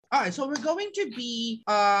Alright, so we're going to be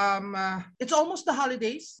it's almost the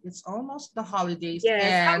holidays. Yes.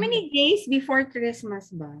 And How many days before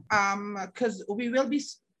Christmas ba? because we will be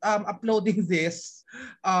uploading this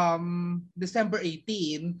December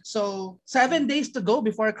 18. So 7 days to go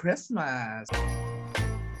before Christmas.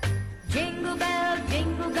 Jingle bell,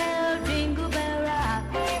 jingle bell, jingle bell rock.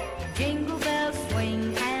 Jingle bells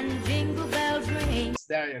swing and jingle bells ring.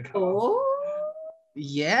 There you go. Oh.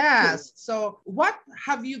 Yes. So what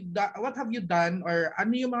have you done? What have you done, or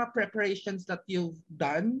ano yung mga preparations that you've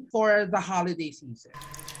done for the holiday season?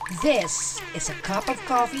 This is a Cup of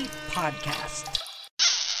Coffee podcast.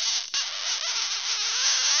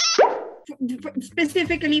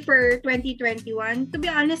 Specifically for 2021, to be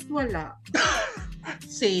honest, wala.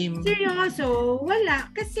 Same. Seryoso, wala.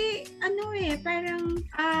 Kasi, parang,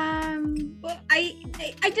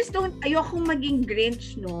 I just don't, ayokong maging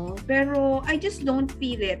Grinch, no? Pero, I just don't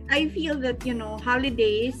feel it. I feel that,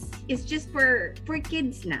 holidays is just for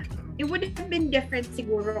kids na. It would have been different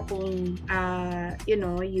siguro kung,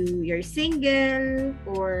 you're single,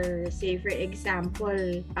 or say, for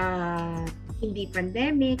example, hindi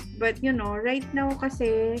pandemic, but right now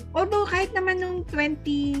kasi, although kahit naman nung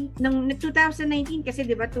 2019 kasi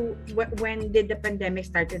 'di ba when did the pandemic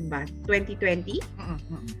started ba? 2020?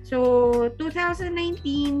 So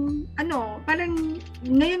 2019 parang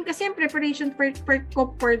ngayon kasi ang preparation for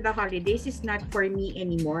the holidays is not for me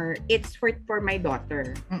anymore. It's for my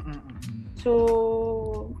daughter.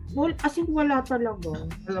 So, as in wala talaga.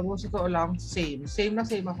 Alam mo, sa totoo lang, same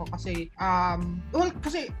ako kasi,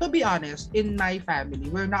 kasi to be honest, in my family,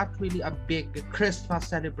 we're not really a big Christmas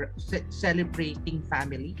celebrating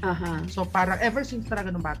family. So, parang ever since talaga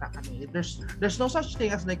nung bata kami, there's no such thing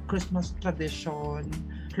as like Christmas tradition,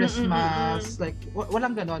 Christmas, like,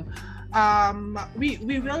 walang ganon. We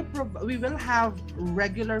will have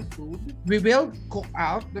regular food. We will cook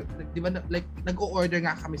out. Di ba, like, nag-o-order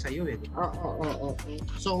nga kami sa'yo eh.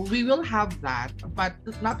 So, we will have that, but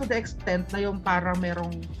not to the extent na yung parang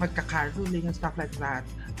merong magka-caroling and stuff like that.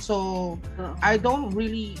 So, I don't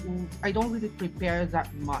really prepare that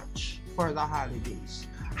much for the holidays.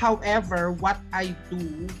 However, what I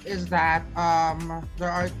do is that there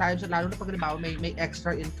are times, lalo na pag may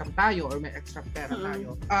extra income tayo or may extra pera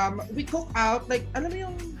tayo. We cook out, like, alam mo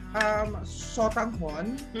yung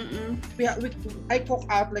sotanghon? I cook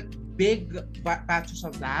out like big batches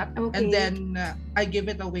of that, and then I give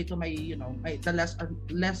it away to my, the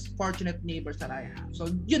less fortunate neighbors that I have. So,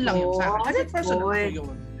 yun lang yun sa akin. Kasi personal ko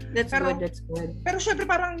yun. That's good. Pero syempre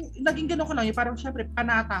parang naging gano'n ko lang yun. Parang syempre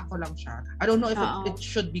panata ko lang siya. I don't know if it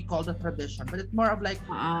should be called a tradition, but it's more of like,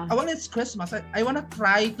 well, it's Christmas. I wanna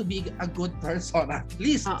try to be a good person at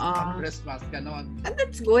least on Christmas. Ganon. And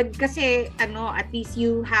that's good kasi at least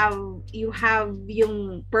you have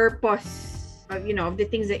yung purpose of the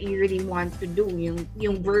things that you really want to do,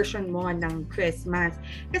 yung version mo ng Christmas.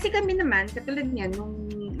 Kasi kami naman, katulad niyan, nung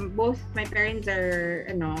both my parents are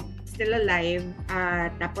still alive,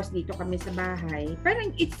 tapos dito kami sa bahay,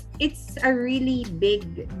 parang it's a really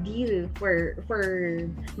big deal for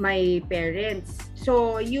my parents.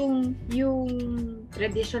 So, yung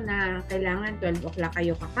tradition na kailangan 12 o'clock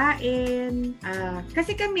kayo kakain,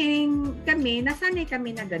 kasi kami, nasanay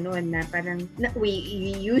kami na gano'n na parang, we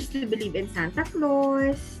used to believe in Santa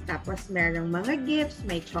Claus, tapos merong mga gifts,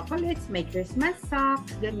 may chocolates, may Christmas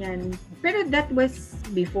socks, ganyan. Pero that was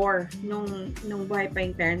before, nung buhay pa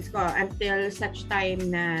yung parents ko, until such time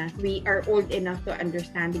na we are old enough to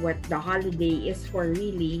understand what the holiday is for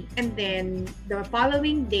really. And then, the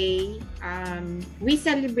following day, we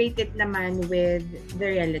celebrate it naman with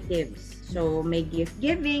the relatives. So, may gift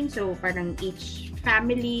giving. So, parang each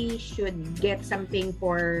family should get something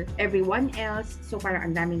for everyone else. So,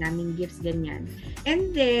 parang ang dami naming gifts, ganyan.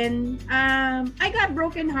 And then, I got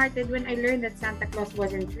brokenhearted when I learned that Santa Claus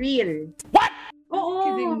wasn't real. What?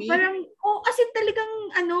 Oo, parang, kasi talagang,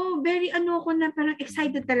 very ko na parang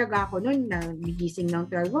excited talaga ako noon na gigising ng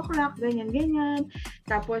 12 o'clock, ganyan.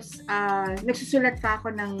 Tapos, nagsusulat pa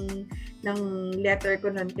ako ng letter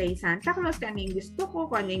ko noon kay Santa Claus, kung ano yung gusto ko,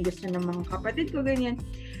 kung ano yung gusto ng mga kapatid ko, ganyan.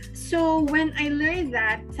 So, when I learned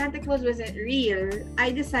that Santa Claus wasn't real,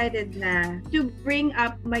 I decided na to bring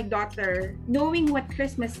up my daughter knowing what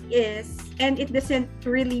Christmas is, and it doesn't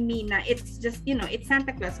really mean na it's just, it's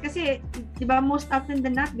Santa Claus. Kasi, di ba, most often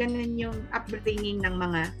than not, ganun yung upbringing ng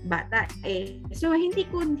mga bata eh. So hindi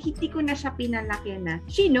ko na siya pinalaki na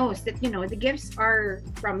she knows that the gifts are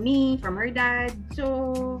from me, from her dad.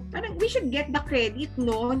 So parang we should get the credit,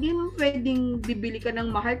 no? Hindi mo pwedeng bibili ka ng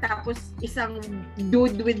mahal tapos isang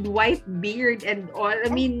dude with white beard and all. I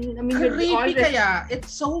mean creepy all kaya. It's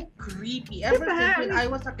so creepy. Ever since when I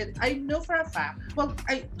was a kid, I know for a fact, well,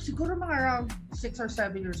 siguro mga around 6 or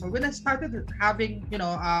 7 years old, when I started having,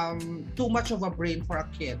 too much of a brain for a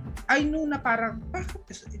kid, I knew na parang,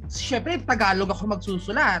 syempre, Tagalog ako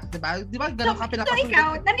magsusulat, di ba? Di ba, ganun ka pinapasulat. So ikaw,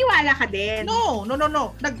 naniwala ka din? No.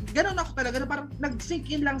 Ganun ako talaga, na parang nag-sink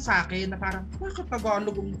in lang sa akin, na parang, bakit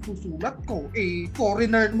Tagalog ang susulat ko?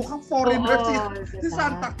 Foreigner, mukhang foreigner si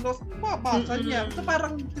Santa Claus, mabasa niya. So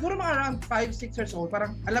parang, siguro mga around 5-6 years old,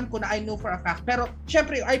 parang alam ko na I know for a fact. Pero,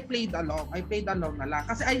 syempre, I played along na lang.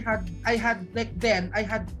 Kasi I had, like then, I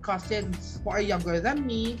had cousins who are younger than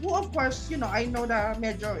me, who of course, I know na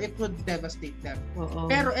medyo it would devastate them.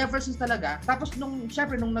 Pero ever since talaga, tapos nung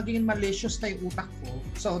naging malicious na yung utak ko,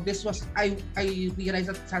 so this was, I realized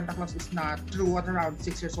that Santa Claus is not true at around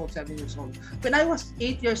 6 years old, 7 years old. When I was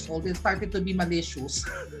 8 years old, it started to be malicious.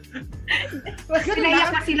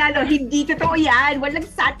 Sinaya ka sila, hindi totoo yan, walang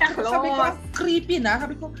Santa Claus. Sabi ko, creepy na.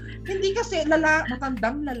 Sabi ko, hindi kasi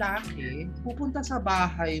matandang lalaki pupunta sa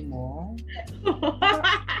bahay mo.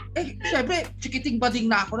 Syempre, chikiting bading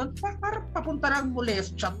na ako nun. Parang papunta ng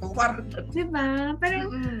molestya to. Diba? Parang,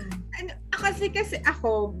 kasi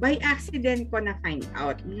ako, by accident ko na find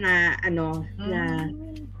out na, na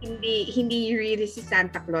hindi really si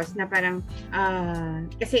Santa Claus na parang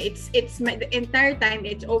kasi it's the entire time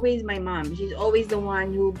it's always my mom. She's always the one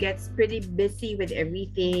who gets pretty busy with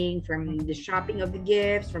everything, from the shopping of the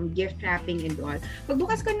gifts, from gift wrapping and all.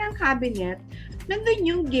 Pagbukas ko ng cabinet, nandun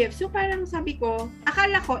yung gift. So parang sabi ko,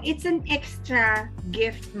 akala ko it's an extra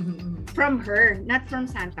gift from her, not from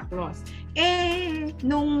Santa Claus.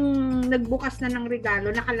 Nung nagbukas na ng regalo,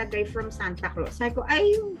 nakalagay from Santa Claus. Sabi ko,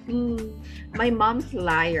 my mom's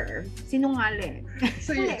liar. Sinungaling.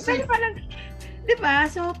 Pero parang, diba?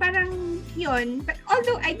 So parang yun. But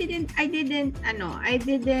although I didn't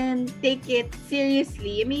take it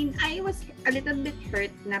seriously. I mean, I was a little bit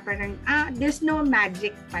hurt na parang, there's no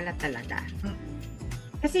magic pala talaga.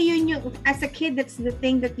 Kasi yun yung, as a kid, that's the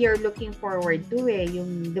thing that you're looking forward to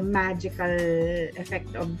yung the magical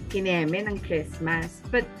effect of kineme ng Christmas.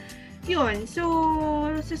 But, yun, so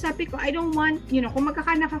sabi ko, I don't want, kung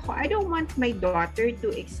magkakanak ako, I don't want my daughter to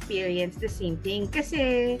experience the same thing.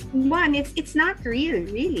 Kasi, one, it's not real,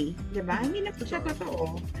 really. Diba? Hindi na po siya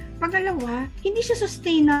totoo. Pangalawa, hindi siya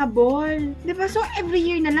sustainable. Diba? So, every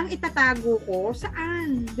year na lang itatago ko.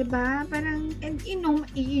 Saan? Diba? Parang, and you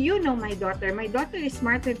know my daughter. My daughter is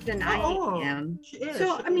smarter than I am. She is,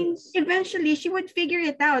 so, I mean, eventually, she would figure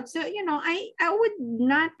it out. So, I would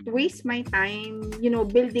not waste my time,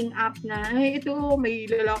 building up na, ito, may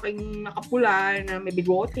lalaking nakapula, na may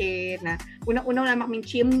bigote, na unang-unang naman kaming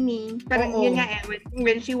chimney. Parang, yun nga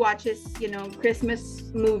when she watches,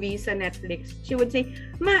 Christmas movies sa Netflix, she would say,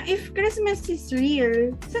 Ma, if Christmas is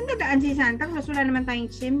real, saan dadaan si Santa Claus? Wala naman tayong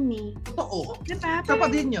chimney. Totoo. Diba? Tapa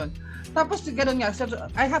din yun. Tapos, gano'n nga,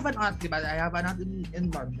 I have an aunt, diba? I have an aunt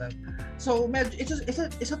in London. So, medyo,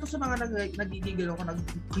 isa to sa mga nagigigil ako,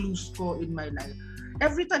 nag-clues ko in my life.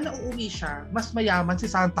 Every time na uuwi siya, mas mayaman si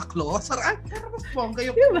Santa Claus. Parang mas bongga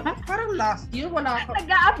yung... Diba? Parang last year, wala ka...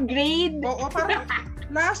 Nag-upgrade. Oo, parang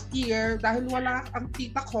last year, dahil wala ang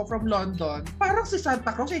tita ko from London, parang si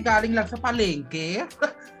Santa Claus ay galing lang sa palengke.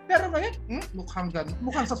 Pero ngayon, mukhang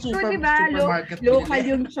sa supermarket. Local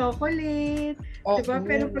yung chocolate. Oh, diba?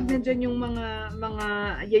 Pero pag nandyan yung mga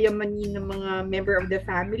yayamanin ng mga member of the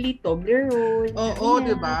family, Toblerone. Oo,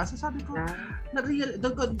 diba? So sabi ko,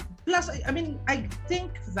 plus, I mean, I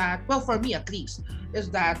think that, well, for me at least,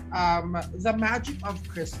 is that the magic of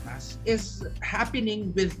Christmas is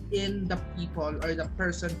happening within the people or the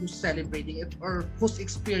person who's celebrating it or who's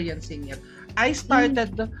experiencing it. I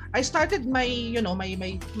started my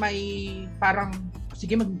my parang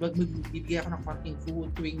sige magbibigay ako ng konting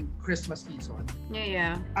food tuwing Christmas season.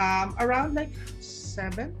 Yeah. Around like 6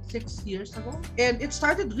 years ago. And it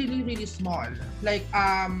started really, really small. Like,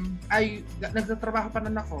 nagtatrabaho pa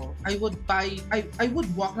nun ako. I would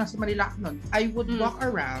walk, nasa Manila nun. I would walk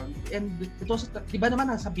around and it was, di ba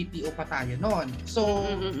naman nasa BPO pa tayo nun. So,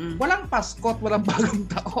 walang Pasko at walang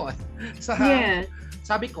bagong taon.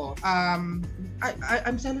 Sabi ko,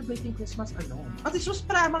 I'm celebrating Christmas alone. But this was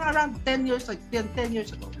para mga around 10 years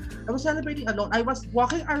ago. I was celebrating alone. I was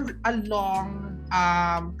walking along,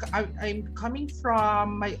 I'm coming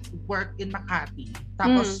from my work in Makati.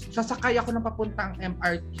 Tapos, sasakay ako ng papuntang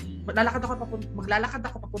MRT. maglalakad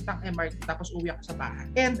ako papuntang MRT tapos uwi ako sa bahay.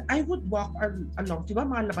 And I would walk along, diba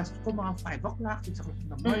mga labas ko mga 5 o'clock, 6 o'clock in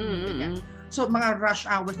the morning. So mga rush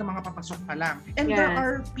hours na mga papasok pa lang. And there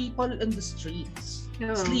are people in the streets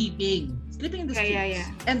sleeping in the streets.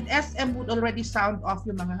 And SM would already sound off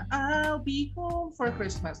yung mga, I'll be home for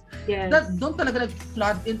Christmas. Doon talaga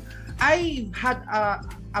nag-flood in. I had a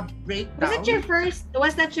breakdown.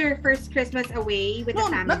 Was that your first Christmas away with the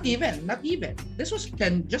family? Not even. This was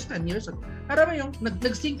just 10 years ago. Parang yung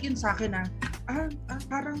nag-sink in sa akin na,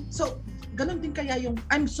 parang, so, ganun din kaya yung,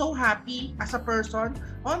 I'm so happy as a person,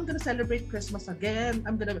 I'm gonna celebrate Christmas again.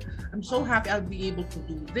 I'm so happy I'll be able to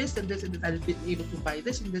do this and this and this. I'll be able to buy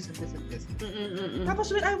this and this and this and this.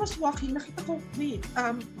 Tapos when I was walking, nakita ko, wait,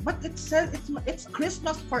 but it says it's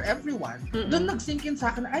Christmas for everyone. Doon nag-sink in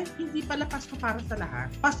sa akin, ay, hindi pala Pasko para sa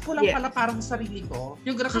lahat. Pasko lang pala para sa sarili ko.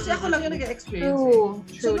 Yung kasi ako lang yung nag-experience.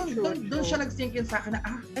 So doon siya nag-sink in sa akin na,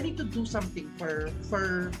 I need to do something for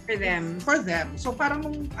them. So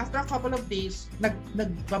parang after a couple of days,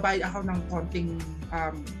 nagbabayad ako ng konting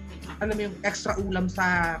alam mo yung extra ulam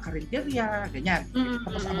sa karinderya, ganyan.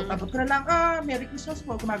 Tapos abot-abot ko na lang, Merry Christmas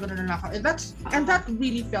po, gumagano na lang ako. And that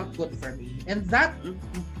really felt good for me. And that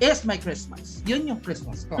is my Christmas. Yun yung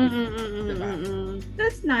Christmas ko. Diba?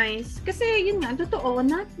 That's nice. Kasi yun nga, totoo,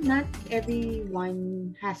 not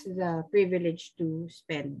everyone has the privilege to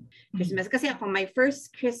spend Christmas. Kasi ako, my first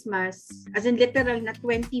Christmas, as in literal na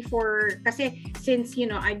 24, kasi since,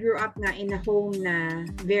 I grew up na in a home na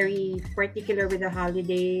very particular with the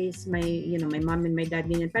holidays, my mom and my dad,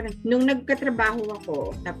 ganyan. Parang, nung nagkatrabaho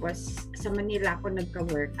ako, tapos sa Manila ako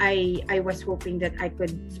nagka-work, I was hoping that I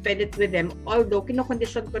could spend it with them. Although,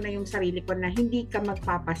 kinokondisyon ko na yung sarili ko na hindi ka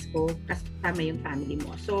magpapasko kasama yung family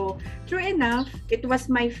mo. So, true enough, it was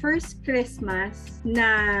my first Christmas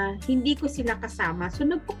na hindi ko sila kasama. So,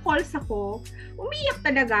 nagpo-calls ako. Umiyak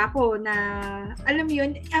talaga ako na, alam mo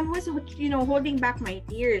yun, I was, holding back my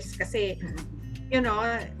tears kasi,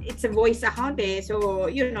 it's a voice account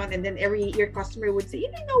so and then your customer would say,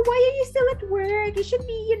 why are you still at work? You should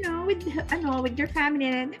be with your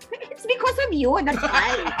family. And it's because of you, that's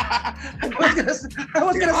why. I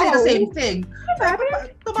was gonna say the same thing. Kaya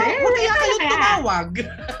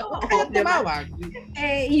tumawag.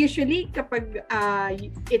 Usually kapag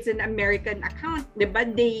it's an American account, diba,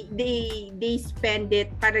 they spend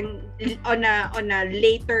it parang on a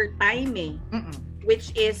later time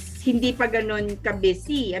which is hindi pa ganun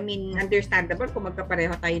ka-busy. I mean, understandable kung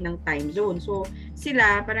magkapareho tayo ng time zone. So,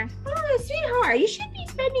 sila parang, sweetheart, you should be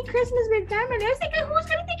spending Christmas with family. I was like, who's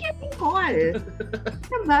gonna take your call?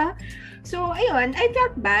 Diba? So, ayun, I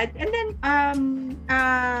felt bad. And then,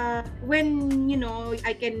 when,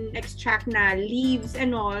 I can extract na leaves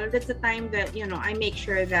and all, that's the time that, I make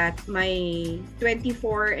sure that my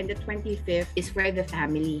 24 and the 25th is for the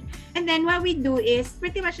family. And then, what we do is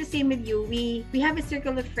pretty much the same with you. We have a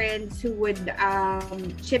circle of friends who would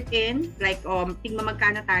chip in, like, tingma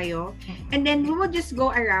magkano tayo. And then, we would just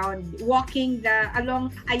go around walking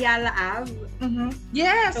along Ayala Ave.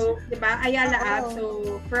 Yes! So, diba? Ayala Ave.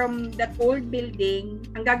 So, from that old building,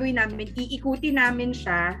 ang gagawin namin, iikuti namin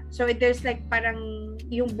siya. So, there's like parang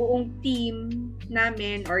yung buong team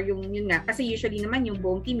namin or yun nga. Kasi usually naman yung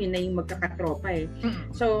buong team, yun na yung magkakatropa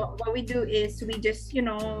So, what we do is we just,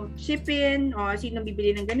 chip in o sino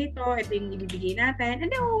bibili ng ganito, ito yung ibibigay natin.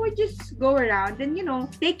 And then we just go around. And,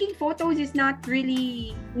 taking photos is not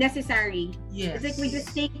really necessary. Yes. It's like we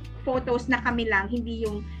just take photos na kami lang, hindi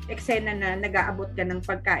yung eksena na nag-aabot ka ng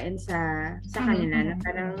pagkain sa kanila. Na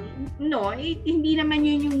parang, hindi naman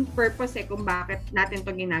yun yung purpose kung bakit natin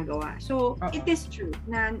to ginagawa. So, it is true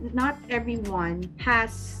na not everyone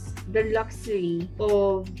has the luxury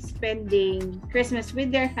of spending Christmas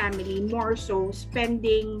with their family, more so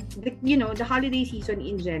spending the holiday season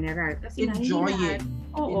in general. Kasi enjoying.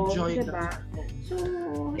 Diba?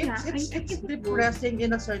 So, it's depressing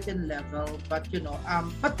in a certain level, but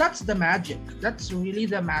but that's the magic. That's really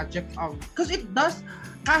the magic of, because it does,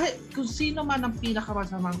 kahit kung sino man ang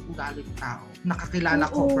pinakamasamang ugaling tao, nakakilala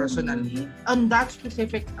ko personally, on that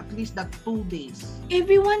specific, at least that 2 days.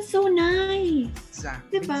 Everyone's so nice.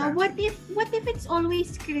 Exactly. Diba? Exactly. What if it's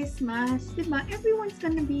always Christmas? Diba? Everyone's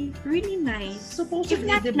gonna be really nice. Supposedly, if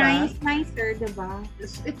not diba? Nicer, diba?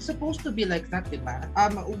 It's supposed to be like that, diba?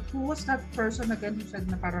 Who was that person again who said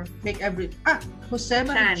na parang make Jose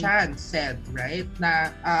Marie Chan said, right?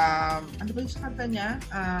 Na, ano ba yung kanta niya?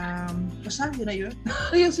 Basta, yun na yun.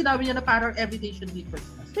 Yung sinabi niya na parang everyday should be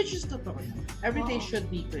Christmas. Which is totoo. Everyday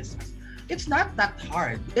should be Christmas. It's not that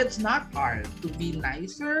hard. It's not hard to be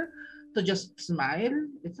nicer to just smile,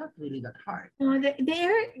 it's not really that hard. No, the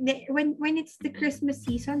air, when it's the Christmas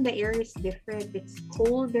season, the air is different. It's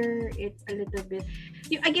colder. It's a little bit.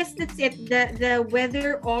 I guess that's it. The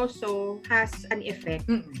weather also has an effect.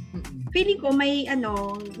 Feeling ko may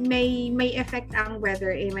effect ang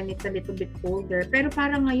weather when it's a little bit colder. Pero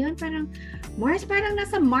parang ngayon, parang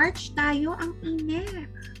nasa March tayo, ang init.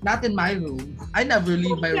 Not in my room. I never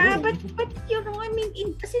leave my room. But I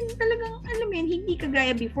mean, kasi talagang, alam mo yun, hindi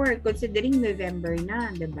kagaya before, considering November na,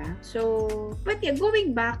 diba? So, but yeah,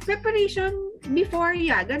 going back, preparation, before,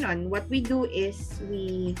 ganon. What we do is,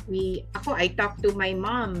 I talk to my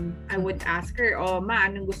mom. I would ask her, ma,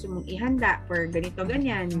 anong gusto mong ihanda for ganito,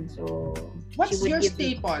 ganyan. So, what's your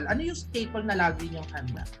staple? Ano yung staple na lagi niyong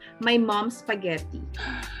handa? My mom's spaghetti.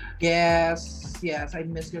 Yes, I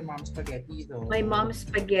miss your mom's spaghetti though. My mom's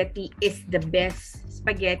spaghetti is the best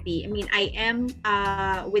spaghetti. I mean, I am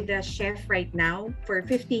with the chef right now for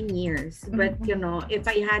 15 years. But, if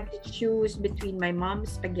I had to choose between my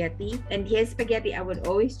mom's spaghetti and his spaghetti, I would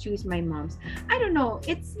always choose my mom's. I don't know.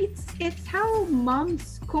 It's how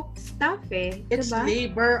moms cook stuff eh. It's diba?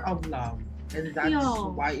 labor of love. And that's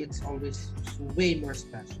why it's always way more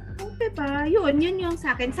special. Diba? Yun yung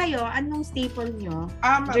sa akin. Sa'yo, anong staple nyo?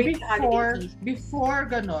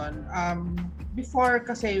 Before ganon, before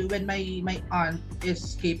kasi when my aunt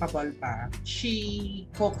is capable pa, she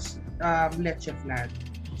cooks leche flan.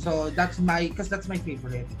 So that's my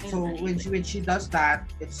favorite. So when she does that,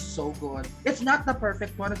 it's so good. It's not the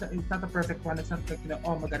perfect one. It's not the perfect one. It's not like,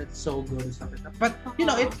 oh my god, it's so good and stuff like that. But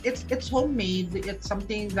it's homemade. It's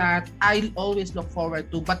something that I always look forward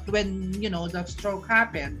to. But when the stroke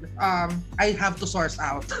happened, I have to source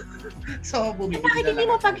out. So bumibili na lang. Bakit hindi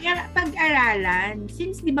mo pag-aralan?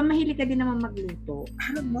 Since di ba mahilig ka din naman magluto? I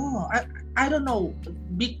don't know. I don't know.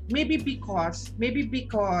 Maybe because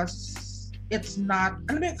it's not,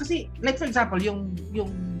 alam mo kasi, like for example, yung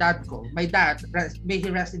dad ko, my dad, may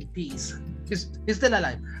he rest in peace. He's still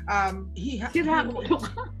alive. He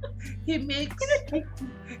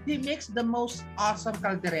makes the most awesome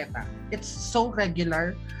caldereta. It's so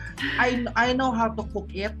regular. I know how to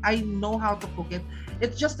cook it.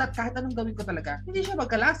 It's just that kahit anong gawin ko talaga, hindi siya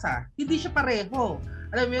magkalasa. Hindi siya pareho.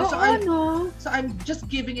 Alam mo yun? So I'm just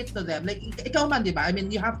giving it to them. Like, ikaw man, di ba? I mean,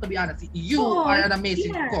 you have to be honest. You are an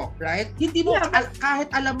amazing cook, right? Hindi mo, kahit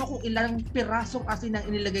alam mo kung ilang pirasong asin ang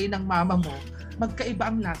inilagay ng mama mo, magkaiba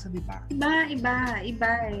ang lasa, di ba?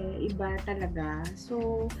 Iba talaga.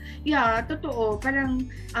 So, totoo. Parang,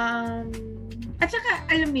 at saka,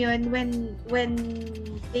 alam mo yun, when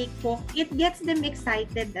they cook, it gets them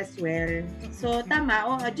excited as well. So, tama,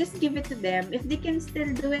 just give it to them. If they can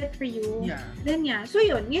still do it for you, then So,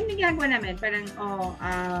 yun yung ginagawa namin. Parang,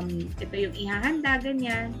 ito yung ihahanda,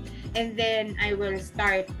 ganyan. And then, I will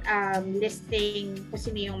start listing kung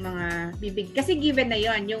sino yung mga bibig. Kasi given na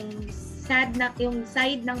yon yung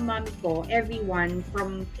side ng mommy ko, everyone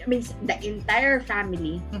the entire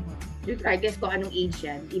family, I guess kung anong age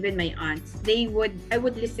yan, even my aunts, I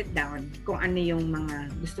would list it down kung ano yung mga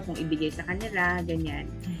gusto kong ibigay sa kanila, ganyan.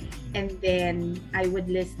 And then, I would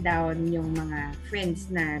list down yung mga friends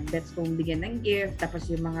na best kong bigyan ng gift, tapos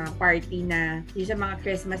yung mga party yung sa mga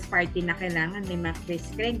Christmas party na kailangan, may mga Chris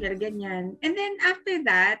Kregler, ganyan. And then, after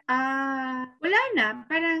that, wala na.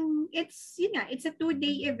 Parang, it's a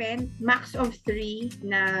 2-day event, max of 3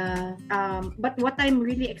 na, but what I'm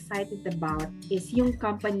really excited about is yung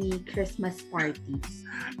company Christmas parties.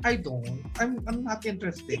 I don't. I'm not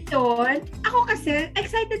interested. Doon, ako kasi,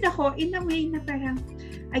 excited ako in a way na parang,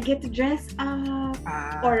 I get to dress up,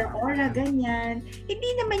 aura, ganyan. Hindi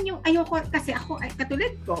naman yung, ayoko, kasi ako,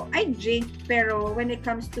 katulad ko, I drink, pero when it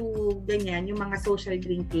comes to ganyan, yung mga social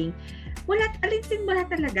drinking, wala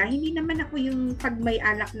talaga. Hindi naman ako yung pag may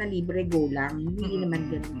alak na libre, go lang. Hindi naman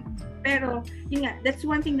ganun. Pero, yun nga, that's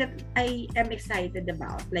one thing that I am excited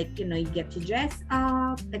about. Like, you get to dress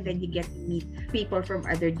up, and then you get to meet people from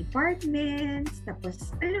other departments. Tapos,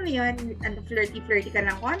 alam mo yun, flirty ka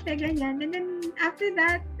ng konti, ganyan. And then, after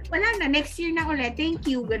that, wala na. Next year na ulit. Thank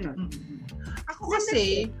you, ganun. Ako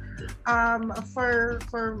kasi, for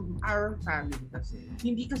our family kasi,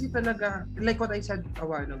 hindi kasi talaga, like what I said a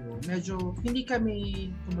while ago, medyo hindi kami,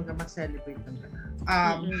 kumbaga, mag-celebrate ng gano'n.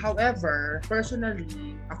 However,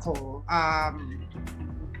 personally, ako,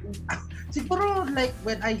 siguro like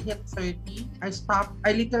when I hit 30,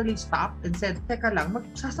 I literally stopped and said, teka lang,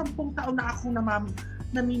 magsasampung taon na ako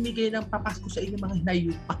namimigay ng papasko sa inyo, mga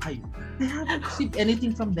hinayup pa kayo. I haven't received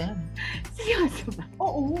anything from them. Seryoso ba?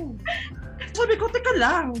 Oo. Sabi ko, teka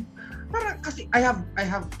lang. Para kasi I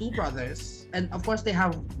have 2 brothers and of course they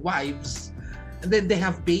have wives and then they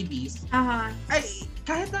have babies.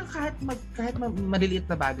 maliliit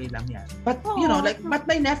na bagay lang yan. But, you know, like, but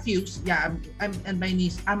my nephews, and my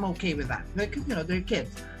niece, I'm okay with that. Like, you know, they're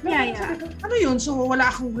kids. Yeah. Ano yun? So, wala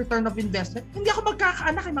akong return of investment. Hindi ako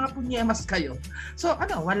magkakaanak, yung mga punyemas kayo. So,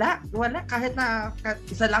 wala. Kahit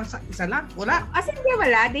isa lang, wala. As in,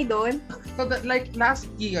 wala, they don't. So, like, last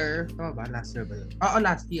year, last year ba yun? Oo,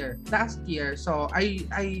 last year. So,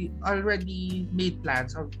 I already made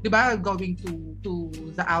plans of, di ba, going to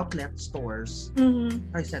the outlet stores. Mm-hmm.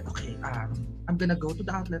 I said, okay, I'm gonna go to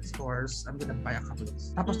the outlet stores. I'm gonna buy a couple of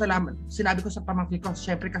things. Tapos sinabi ko sa pamangkin ko,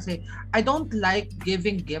 syempre kasi I don't like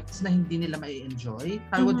giving gifts na hindi nila mai-enjoy.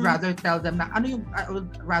 I would rather tell them na I would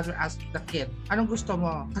rather ask the kid, anong gusto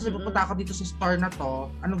mo? Kasi pupunta ako dito sa store na to,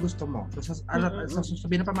 anong gusto mo? So,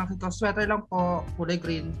 sabihin ng pamangkin ko, sweater lang po, kulay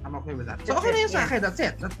green, I'm okay with that. So, okay na yun sa akin, that's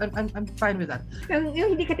it. I'm fine with that.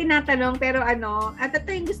 Yung hindi ka tinatanong, pero at ito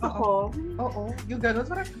yung gusto ko. Oo, yung gano'n.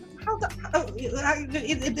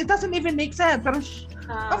 It doesn't even make sense. Pero,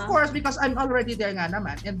 of course, because I'm already there nga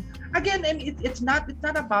naman. And again, it's not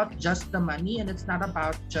about just the money, and it's not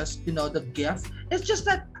about just, you know, the gift. It's just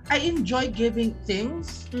that I enjoy giving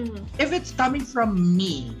things if it's coming from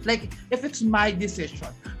me. Like, if it's my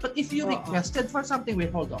decision. But if you requested for something,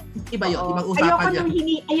 wait, hold on. Iba yun. Ibang usapan yan.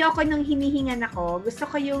 Ayoko nung hinihingan ako. Gusto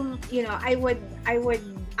ko yung, you know, I would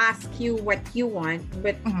ask you what you want,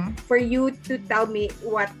 but for you to tell me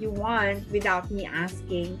what you want without me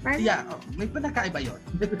asking. Parang, may pinakaiba yun.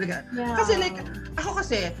 Kasi like, ako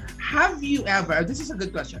kasi, have you ever, this is a good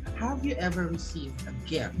question, have you ever received a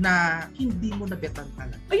gift na hindi mo nabetan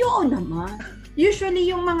talaga? Oo naman. Usually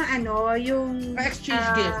yung mga yung exchange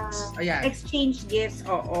gifts. Ayan. Exchange gifts,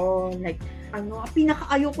 oo. Like,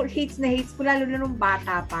 pinaka-ayoko, hates ko, lalo na nung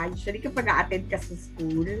bata pa. Usually, kapag a-attend ka sa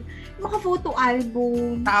school, mga photo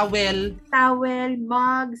album, towel,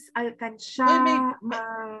 mugs, alkansya,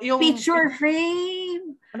 yung picture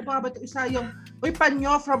frame. Ano pa ba ito? Isa yung,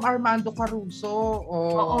 panyo from Armando Caruso.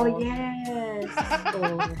 Oo, yes.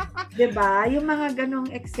 Diba? Yung mga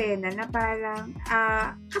ganong eksena na parang,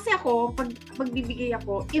 kasi ako, pag magbibigay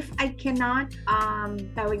ako, if I cannot,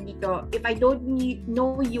 tawag dito, if I don't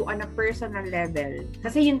know you on a personal level,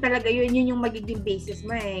 kasi yun talaga, yun yung magiging basis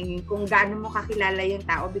mo kung gaano mo kakilala yung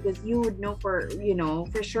tao, because you would know for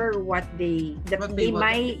sure what they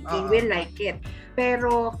will like it.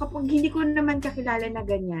 Pero kapag hindi ko naman kakilala na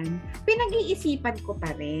ganyan, pinag-iisipan ko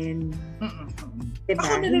pa rin. Diba?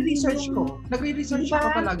 Ako nare-research ko. Nagre-research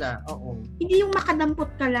ako talaga. Oo. Hindi yung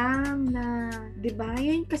makadampot ka lang na, diba?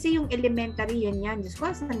 Yun kasi yung elementary yan. Diyos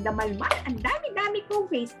ko, sandamalmal. Ang dami-dami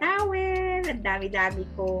kong face towel. Ang dami-dami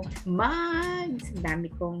kong mugs. Ang dami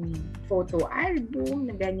kong photo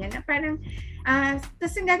album na ganyan. Na parang,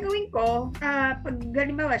 tapos ang gagawin ko, pag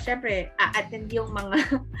halimbawa, syempre, a-attend yung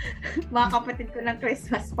mga kapatid ko ng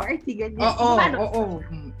Christmas party, ganyan. Oo.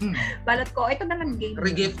 Balot ko, ito na lang game.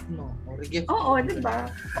 Regift mo. Regift. Oo, diba?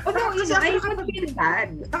 I would feel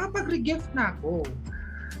bad. Nakapag-regift na ako.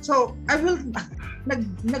 So,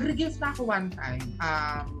 nag-regift na ako one time.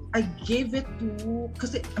 I gave it to,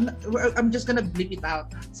 kasi I'm just gonna bleep it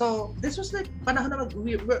out. So, this was like, panahon na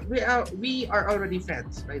we are already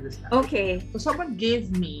friends by this time. Okay. So, someone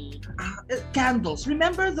gave me candles.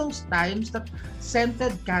 Remember those times that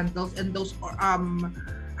scented candles and those,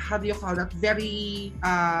 how do you call that? Very,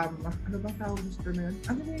 ano bang tawag gusto na yun?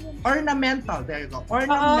 Ano ba yun? Ornamental. There you go.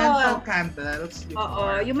 Ornamental candles.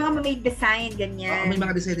 Oo. Yung mga may design, ganyan. May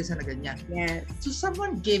mga design na ganyan. Yes. So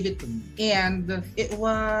someone gave it to me. And it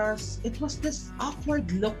was this awkward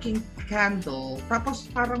looking candle. Tapos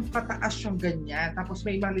parang pataas siyang ganyan. Tapos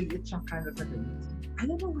may maliit siyang candle na ganyan. I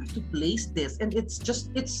don't know where to place this, and it's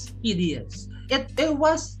hideous. It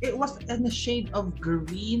was in a shade of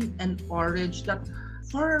green and orange that,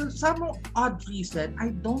 for some odd reason,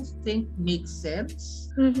 I don't think makes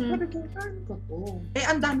sense. Sabi ko, paano ko to?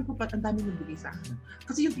 Ang dami nagbigay sa akin.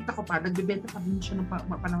 Kasi yung tita ko pa, nagbebenta pa din siya ng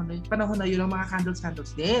panahon na yun ng mga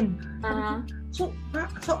candles din. So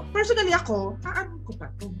personally ako, paano ko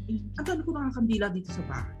pa to? Ang dami ko mga kandila dito sa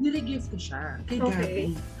bahay. Nire-gift ko siya kay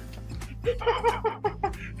Gabby.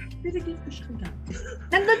 Nire-gift ko siya kay Gabby.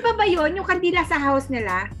 Nandun pa ba yun? Yung kandila sa house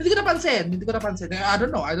nila? Hindi ko napansin. I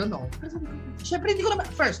don't know. Siyempre, hindi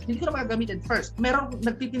ko na gamitin first. Merong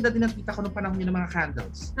nagtitinda din ng tita ko nung panahon yun ng mga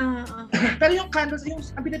candles. Pero yung candles,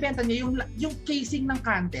 ang binibenta niya, yung casing ng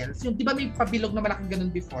candles, yung, di ba may pabilog na malaking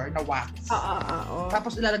ganun before, na wax?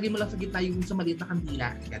 Tapos ilalagay mo lang sa gitna yung sa maliit na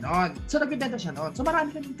kandila. Ganon. So, nagbibenta siya noon. So,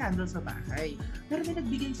 marami kaming candles sa bahay. Pero may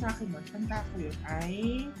nagbigay sa akin noon, tanda ko yun,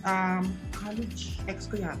 ay college ex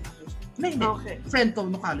ko yata. Hindi. Okay. Friend ko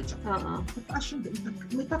no college ako. Oo. Mataas yung,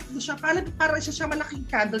 may tatlo siya. Parang isa siya malaking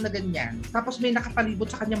candle na ganyan. Tapos may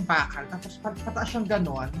nakapalibot sa kanyang bakal. Tapos pataas siyang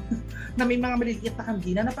ganon. Na may mga maliliit na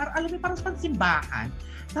kandila na parang, alam mo, parang pansimbahan.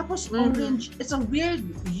 Tapos orange, it's a weird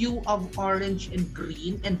hue of orange and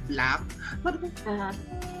green and black. But, nope.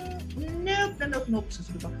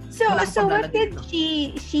 So what did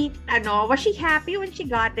she was she happy when she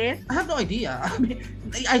got it? I have no idea. I mean,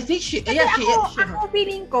 I think she, Kasi ako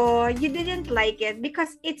feeling ko, you didn't like it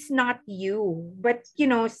because it's not you. But, you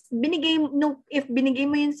know, if binigay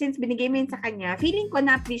mo yun sa kanya, feeling ko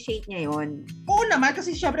na-appreciate niya yun. Oo naman,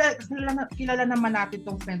 kasi syempre, kilala naman natin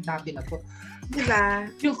tong friend natin na to. Diba?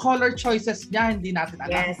 Yung color choices niya, hindi natin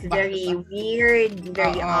alam. Yes, very weird,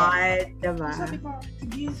 very odd, diba? Sabi ko,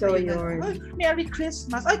 sige, so yun. Ay, Merry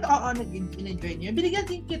Christmas. Ay, nag-enjoy niyo. Binigyan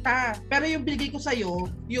din kita. Pero yung binigay ko sa'yo,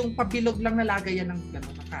 yung pabilog lang na lagayan ng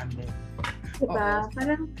gano'n na candle. Diba?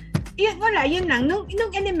 Parang, yun lang. Nung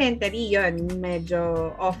elementary, yun,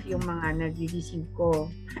 medyo off yung mga nag-receive ko.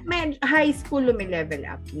 High school, level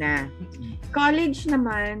up na. College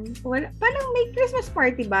naman, wala. Parang may Christmas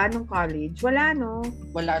party ba nung college? Wala, no?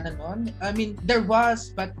 Wala na nun. I mean, there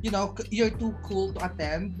was, but, you know, you're too cool to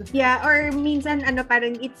attend. Yeah, or minsan,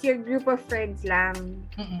 parang it's your group of friends lang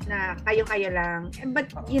na kayo-kayo lang.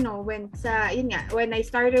 But, you know, when I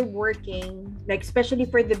started working, like, especially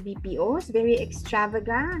for the BPOs, very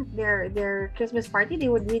extravagant. Their Christmas party, they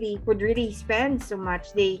would really spend so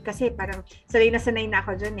much. Kasi parang sanay na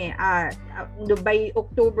ako dyan by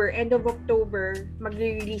October, end of October,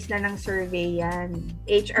 mag-release na ng survey yan.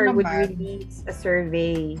 HR would release a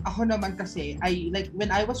survey. Ako naman kasi,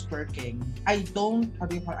 when I was working, I don't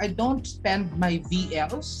spend my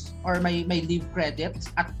VLs or my leave credits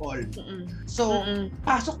at all. So,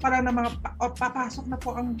 pasok para ng papasok na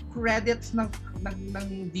po ang credits ng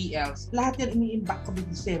VLs. Lahat yan ini-impact ko in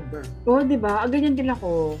December. Oh, di ba? Ganyan din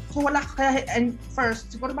ako. So, wala kaya, and first,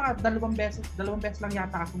 siguro mga dalawang beses lang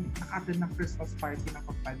yata ako naka-attend ng Christmas party ng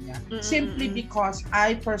kumpanya. Simply because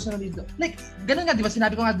I personally, ganun nga, di ba?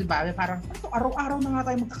 Sinabi ko nga, di ba? Parang, araw-araw na nga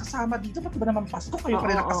tayo magkakasama dito. Ba't ba naman Pasko? Kayo pa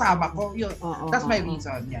rin nakasama ko. Yun. That's my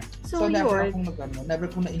reason. Yeah. So never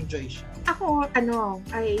akong na-enjoy siya. Ako,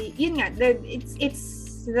 yun nga, it's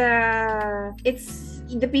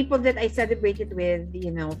the people that I celebrated with,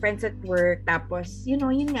 you know, friends at work, tapos, you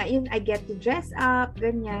know, yun I get to dress up,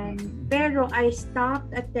 ganyan. Pero I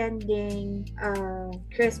stopped attending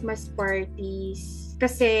Christmas parties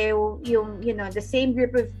kasi yung, you know, the same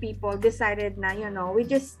group of people decided na, you know, we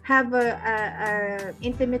just have a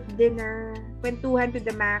intimate dinner, kwentuhan to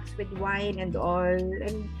the max with wine and all.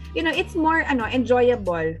 And, you know, it's more,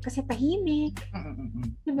 enjoyable kasi tahimik.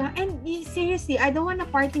 Diba? And seriously, I don't wanna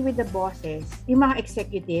party with the bosses. Yung mga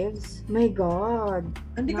executives. My God.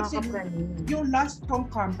 Hindi kasi yung last kong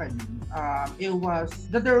company, it was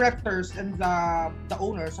the directors and the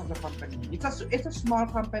owners of the company. It's a small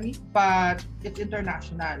company, but it's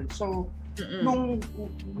international. So, nung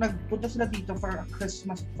nagpunta sila dito for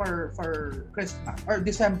Christmas, for Christmas, or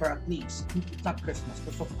December at least, it's not Christmas,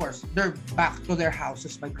 because of course, they're back to their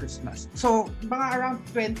houses by Christmas. So, mga around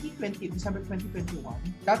December 2021,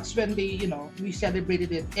 that's when we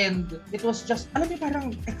celebrated it, and it was just, alam mo,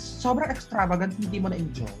 parang sobrang extravagant, hindi mo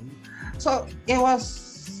na-enjoy. So, it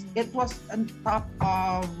was on top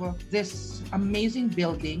of this amazing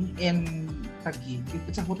building in Taguig.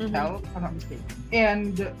 It's a hotel, if I'm not mistaken.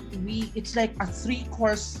 And it's like a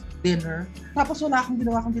 3-course dinner. Tapos wala akong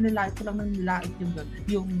ginawa, kung nilait ko lang ng nilait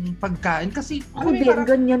yung pagkain. Kasi,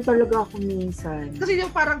 ganyan talaga ako minsan. Kasi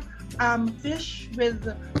yung parang fish with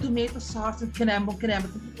tomato sauce and kinembong.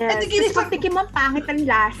 Yes, tapos pagtikim mo, pangit ang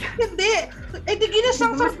lasa. Hindi! Di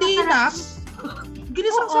ginisang sardinas.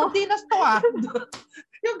 Ginisang sardinas to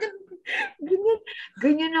Yung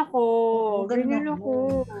ganyan ako.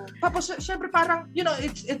 Tapos, syempre parang, you know,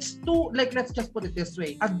 it's too, like, let's just put it this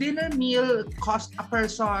way. A dinner meal cost a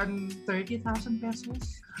person 30,000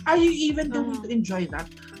 pesos. Are you even going to enjoy that?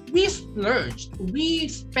 We splurged. We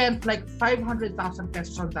spent like 500,000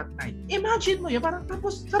 pesos on that night. Imagine mo yun, parang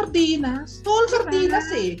tapos sardinas. Tol sardinas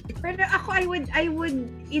Pero ako, I would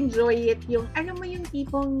enjoy it yung, mo yung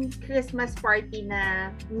tipong Christmas party na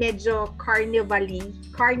medyo carnival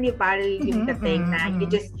yung dating na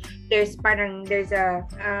there's a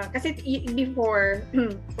kasi before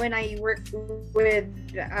when I worked with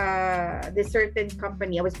this certain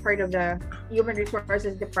company, I was part of the human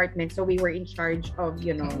resources department, so we were in charge of,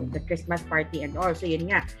 you know, the Christmas party and all. So yun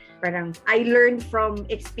nga, parang I learned from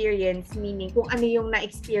experience, meaning kung ano yung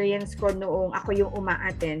na-experience ko noong ako yung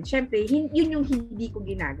uma-attend, syempre, yun yung hindi ko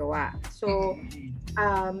ginagawa. So,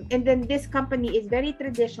 and then this company is very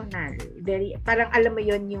traditional. Very, parang alam mo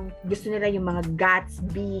yun, yung gusto nila yung mga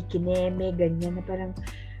Gatsby, Kineme, ganyan na parang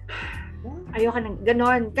ayoko nang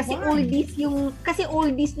ganon kasi oldies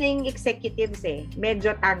na yung executives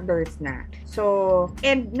medyo thunders na. So,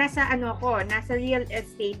 and nasa real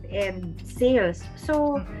estate and sales.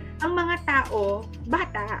 So, ang mga tao,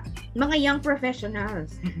 bata, mga young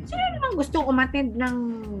professionals. Sino naman gustong umattend ng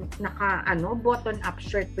button-up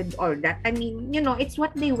shirt with all that? I mean, it's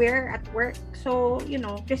what they wear at work. So,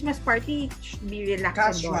 Christmas party should be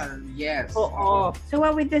relaxed. Casual, yes. Oo. So,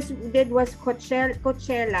 what we did was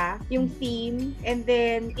Coachella, yung theme, and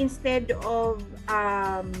then instead of,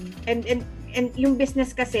 and yung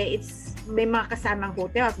business kasi, may mga kasamang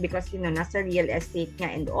hotels because, nasa real estate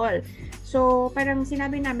nga and all. So, parang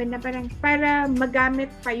sinabi namin na parang para magamit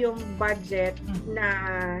pa yung budget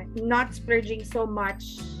na not splurging so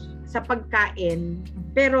much sa pagkain,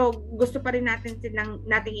 pero gusto pa rin natin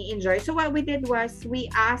i-enjoy. So what we did was we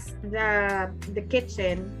asked the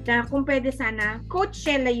kitchen na kung pwede sana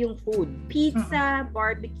Coachella yung food. Pizza,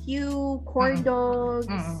 barbecue, corn dogs,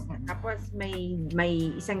 tapos may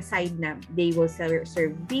isang side na they will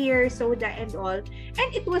serve beer, soda and all. And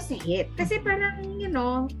it was a hit. Kasi parang,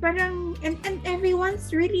 and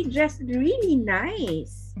everyone's really dressed really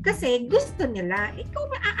nice. Kasi gusto nila, ikaw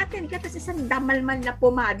ma-attend ka tapos isang damalman na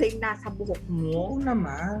pomada yung nasa buhok mo. Oo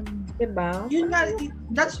naman. Diba? Yun nga,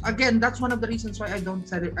 that's one of the reasons why I don't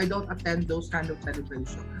attend those kind of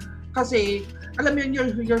celebrations. Kasi, alam mo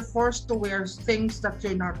yun, you're forced to wear things that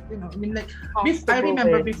you're not, I mean, like, I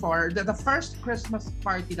remember before, the first Christmas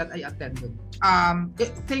party that I attended,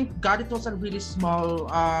 thank God it was a really small,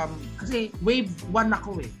 kasi wave 1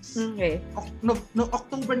 ako Okay. No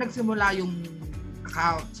October nagsimula yung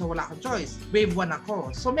account, so wala akong choice. Wave 1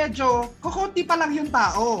 ako. So medyo, kukunti pa lang yung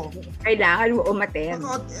tao. Kailangan mo umattend.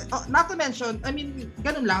 Not to mention, I mean,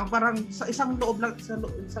 ganun lang, parang sa isang loob lang, sa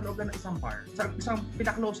loob lang ng isang bar, sa isang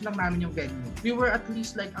pinaklose lang namin yung venue. We were at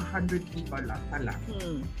least like 100 people lang pala.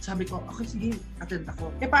 Sabi ko, okay, sige, attend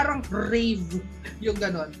ako. Parang rave yung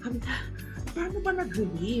ganun. Paano ba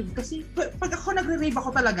nagre-rave? Kasi pag ako nagre-rave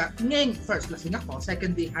ako talaga, ngayon, first lasing ako,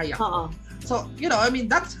 second day high ako. So, I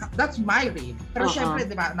mean, that's my rave. Pero syempre,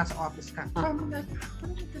 di ba, nasa office ka. So, I'm like,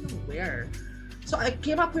 what am I gonna wear? So, I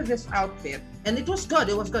came up with this outfit, and it was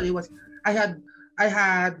good. I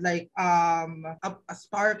had like a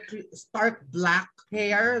stark black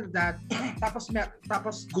hair that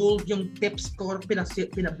tapos gold yung tips ko,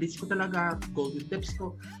 pinableach ko talaga, gold yung tips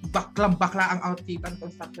ko, bakla ang outfitan ko,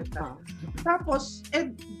 stuff like that. Tapos,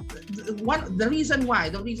 and the reason why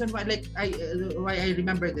like why I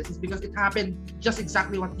remember this is because it happened just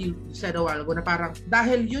exactly what you said a while ago, na parang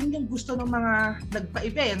dahil yun yung gusto ng mga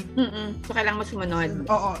nagpa-event. So kailangan mo sumunod.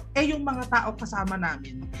 Oo. Yung mga tao kasama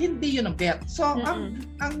namin, hindi yun ang bet. So,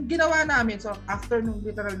 ang ginawa namin, so after the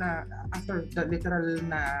literal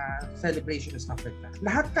na celebration and stuff like that,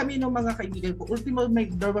 lahat kami ng mga kaibigan ko,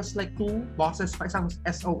 there was like 2 bosses pa, isang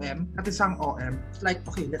SOM at isang OM. Like,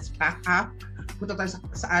 okay, let's pack up. Punta tayo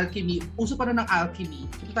sa Alchemy. Uso pa na ng Alchemy.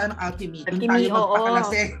 Punta tayo ng Alchemy. Doon tayo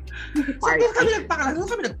magpakalase. So, doon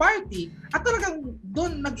kami nagparty. At talagang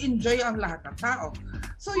doon nag-enjoy ang lahat ng tao.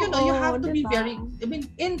 So, you have to be very, I mean,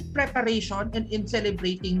 in preparation and in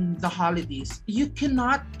celebrating the holidays, you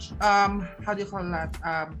cannot,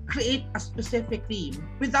 create a specific theme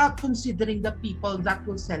without considering the people that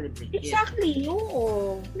will celebrate it. Exactly,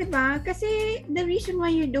 oo. Diba? Kasi the reason why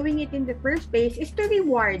you're doing it in the first place is to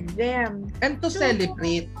reward them. And to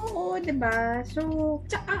celebrate. Oo, diba? So,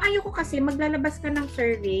 ang ayoko kasi maglalabas ka ng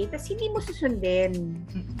survey tapos hindi mo susundin.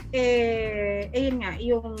 Ayun nga,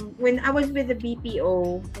 yung when I was with the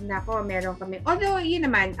BPO, meron kami. Although, yun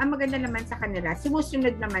naman, ang maganda naman sa kanila,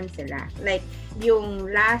 sumusunod naman sila. Like,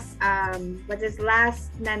 yung last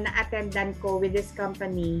na na-attendan ko with this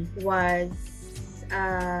company was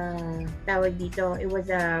tawag dito, it was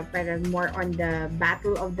parang more on the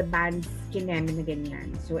Battle of the Bands kineme na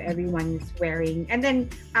ganyan. So, everyone is wearing. And then,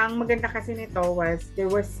 ang maganda kasi nito was, there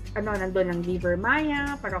was, nandun ng River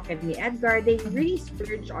Maya, Paroked ni Edgar. They really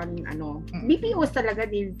splurge on, BPOs talaga,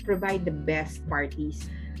 they provide the best parties.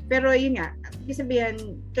 Pero yun nga,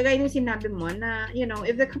 sabihin, kagaya yung sinabi mo na,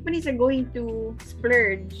 if the companies are going to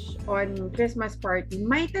splurge on Christmas party,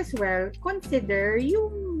 might as well consider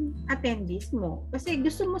yung attendees mo. Kasi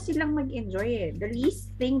gusto mo silang mag-enjoy . The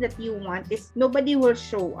least thing that you want is nobody will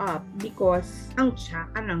show up because ang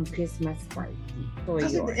tsaka ng Christmas party. So,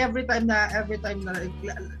 kasi every time na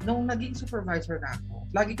nung naging supervisor na ako,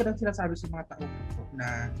 lagi ko nang sinasabi sa mga tao ko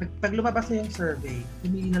na pag lumabas na yung survey,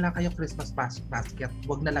 pumili na lang kayo Christmas basket.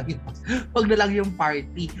 Wag na lang yung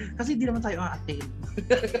party. Kasi hindi naman tayo a-attend.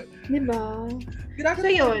 Diba? So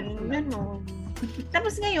yun,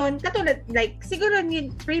 Tapos ngayon, katulad, like, siguro yun,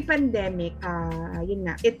 pre-pandemic, yun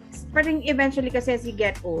nga, it's parang eventually kasi as you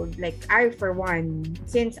get old, like, I, for one,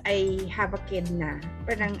 since I have a kid na,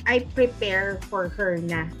 parang I prepare for her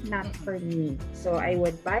na, not for me. So, I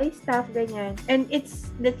would buy stuff, ganyan. And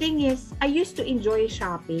the thing is, I used to enjoy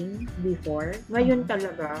shopping before. Ngayon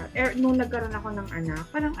talaga, nung nagkaroon ako ng anak,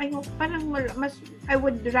 parang I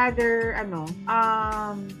would rather,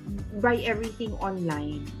 buy everything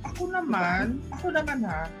online. Ako naman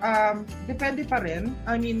depende pa rin.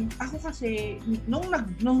 I mean, ako kasi nung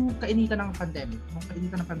kainitan ng pandemic,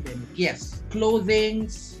 yes,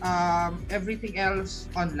 clothings, everything else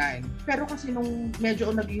online. Pero kasi nung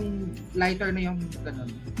medyo naging lighter na yung ganun,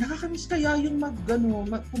 nakakamiss kaya yung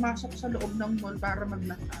pumasok sa loob ng mall para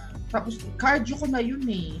maglakad. Tapos, cardio ko na yun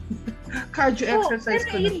eh. Cardio exercise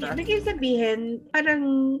ko na siya. Naging sabihin, parang,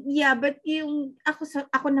 yeah, but yung,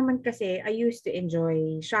 ako naman kasi, I used to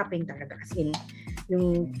enjoy shopping talaga kasi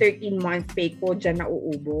yung 13-month pay ko dyan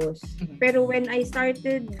nauubos. Pero when I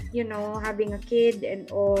started, having a kid and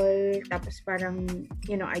all, tapos parang,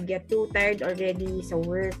 I get too tired already sa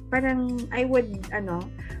work, parang I would,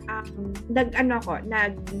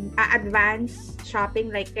 nag-advance shopping,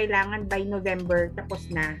 like kailangan by November, tapos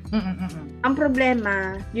na. Ang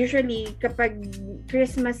problema, usually, kapag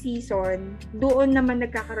Christmas season, doon naman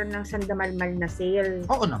nagkakaroon ng sandamalmal na sale.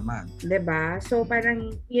 Oo naman. 'Di ba? So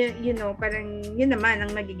parang parang yun naman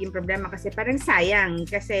ang nagiging problema kasi parang sayang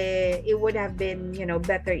kasi it would have been,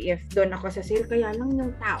 better if doon ako sa sale, kaya lang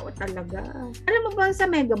yung tao talaga. Alam mo ba sa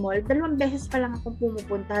Mega Mall, 2 beses pa lang akong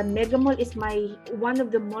pumupunta. Mega Mall is one of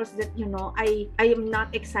the malls that I am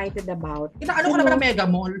not excited about. Inaano ko naman ang Mega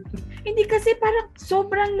Mall? Hindi kasi parang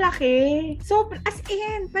sobrang laki. As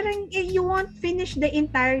in, parang you won't finish the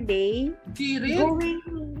entire day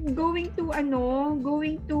going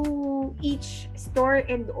to each store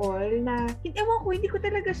and all na hindi ko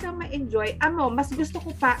talaga siya ma-enjoy. Mas gusto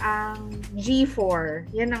ko pa ang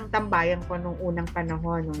G4. Yan ang tambayan ko nung unang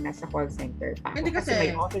panahon nung nasa call center pa. Hindi kasi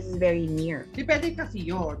my office is very near. Depende kasi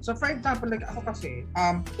yun. So for example, like ako kasi,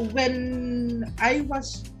 when I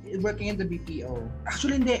was working in the BPO.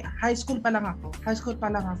 Actually, hindi. High school pa lang ako. Pag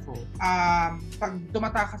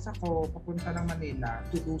tumatakas ako, papunta ng Manila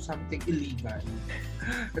to do something illegal,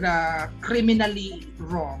 na criminally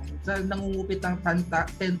wrong, nangungupit ng 10,000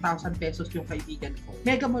 pesos yung kaibigan ko.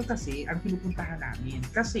 Mega Mall kasi, ang pinupuntahan namin.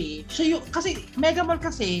 Kasi Mega Mall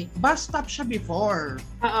kasi, bus stop siya before.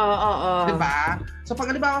 Oo. Diba? So,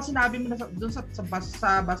 pag halimbawa sinabi mo na doon sa bus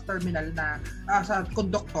terminal na sa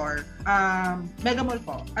conductor, Mega Mall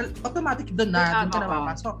po, automatic doon ka na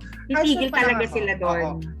mamapasok. Titigil talaga sila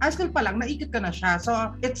doon. High school pa lang, naikot ka na siya. So,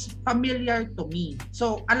 it's familiar to me.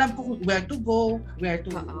 So, alam ko where to go,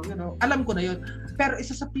 alam ko na yun. Pero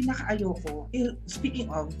isa sa pinaka-ayoko, speaking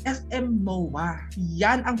of, SM MOA.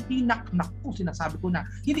 Yan ang sinasabi ko na.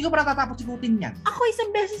 Hindi ko pa natatapos ikutin yan. Ako, isang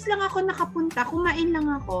beses lang ako nakapunta. Kumain lang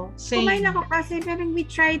ako. Same. Kumain ako kasi parang we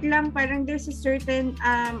tried lang. Parang there's a certain,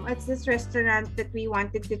 it's this restaurant that we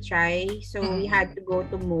wanted to try. So, we had to go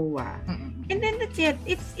to MOA. And then that's it.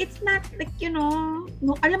 It's not like,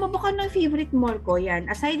 alam mo ba kung ano favorite mall ko yan?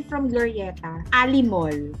 Aside from Glorieta, Ali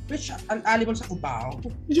Mall. Which, Ali Mall sa Cubao?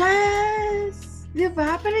 Yes!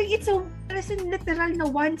 Diba? Parang it's a literal na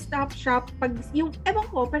one-stop shop. Pag yung, ewan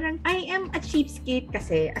ko, parang I am a cheapskate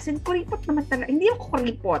kasi. As in, kuripot naman talaga. Hindi ako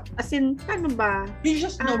kuripot. As in, paano ba? You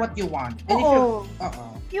just know what you want. Oo.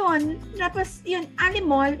 Yun. Tapos, yun, Ali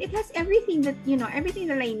Mall, it has everything that,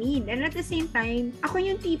 everything that I need. And at the same time, ako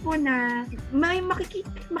yung tipo na may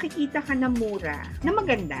makikita ka na mura, na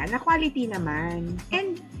maganda, na quality naman.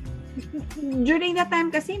 And during that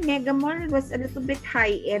time kasi, Mega Mall was a little bit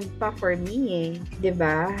high-end pa for me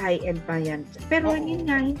Diba? High-end pa yan. Pero yun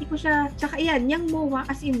nga, hindi ko siya, tsaka yan, yung MOA,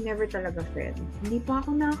 as in, never talaga friend. Hindi pa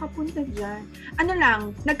ako nakakapunta dyan. Ano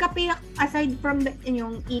lang, nagkape, aside from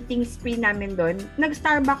yung eating spree namin doon,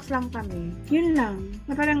 nag-Starbucks lang kami. Yun lang.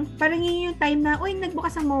 Parang yun yung time na, uy,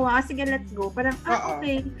 nagbukas ang MOA, sige, let's go. Parang,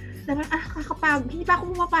 okay. Parang, kakapagod. Hindi pa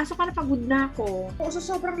ako pumapasok, parang pagod na ako. Oo, so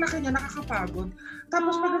sobrang laki niya, nakakapagod.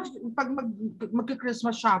 Tapos pag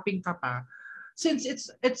mag-Christmas shopping ka pa, since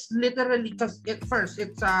it's literally, because at first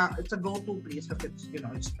it's a go-to place kasi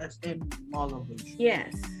it's SM Mall of Asia.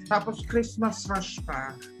 Yes. Tapos Christmas rush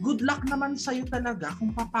pa. Good luck naman sa'yo talaga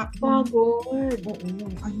kung papakot. Pagod. Oo,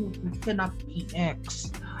 ayun, cannot be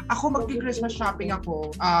X. Ako mag-Christmas shopping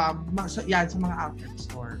ako, yan, sa mga outlet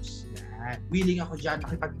stores. yan. Willing ako dyan,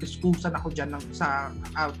 nakipag-discusan ako dyan sa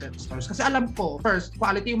outlet stores. Kasi alam ko, first,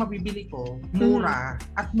 quality yung mabibili ko, mura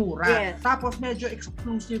at mura. Yes. Tapos medyo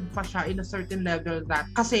exclusive pa siya in a certain level that,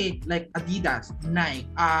 kasi like Adidas, Nike,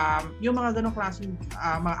 yung mga ganong klaseng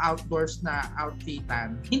mga outdoors na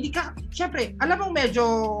outfitan, hindi ka, syempre, alam mo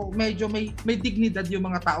medyo may dignidad yung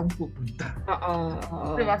mga taong pupunta. Oo.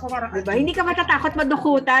 Diba? So, parang, diba? Hindi ka matatakot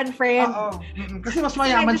madukutan, friend. Oo. Kasi mas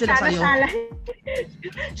mayaman sila sa'yo.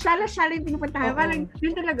 Shala yung pinupuntahan. Parang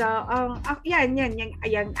yun talaga,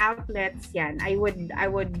 yung outlets yan, I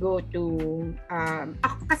would go to,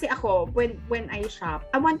 ako, when I shop,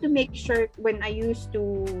 I want to make sure, when I used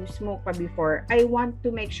to smoke pa before, I want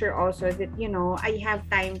to make sure also that, I have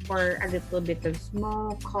time for a little bit of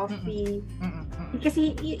smoke, coffee.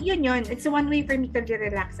 Kasi yun, it's one way for me to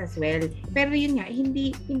relax as well. Pero yun nga,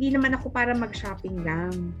 hindi naman ako para mag-shopping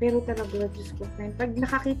lang. Pero talaga, Diyos ko, friend, pag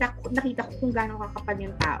nakita ko kung gaano kakapal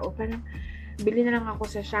yung tao, parang bili na lang ako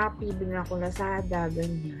sa Shopee, bili na ako Lazada,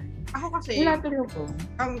 ganyan. Ako kasi, wala talaga.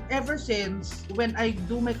 Ever since when I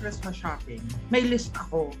do my Christmas shopping, may list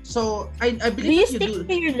ako. So, I believe do you that you stick do.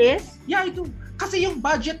 to your list? Yeah, I do. Kasi yung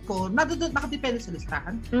budget ko, nakadepende sa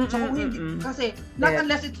listahan. So, kung hindi, kasi, not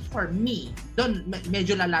unless it's for me, doon,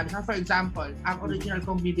 medyo lalabis. For example, ang original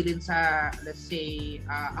kong bibilin sa, let's say,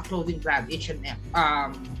 a clothing brand, H&M,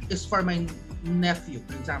 is for my nephew,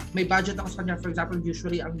 for example. May budget ako sa kanya, for example,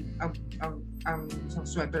 usually ang isang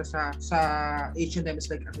sweater sa H&M is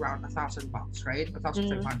like around $1,000, right?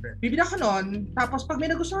 1,500. Bibili ako noon, tapos pag may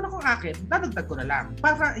nagustuhan akong akin, dadagdag ko na lang.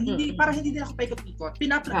 Para hindi din ako paikot-ikot.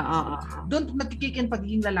 Doon nagkikick in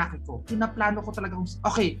pagiging lalaki ko. Pinaplano ko talagang,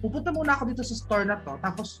 okay, pupunta muna ako dito sa store na to,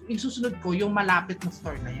 tapos isusunod ko yung malapit na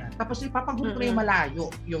store na yan. Tapos ipapagod ko na yung malayo.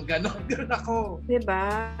 Yung gano'n. Gano'n ako.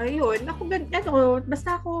 Diba? Ayun.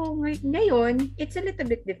 Basta ako ngayon, it's a little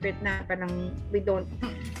bit different na parang we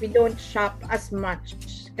don't shop as much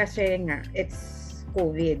kasi nga it's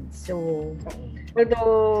COVID. So,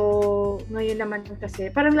 although ngayon naman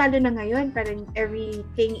kasi, parang lalo na ngayon, parang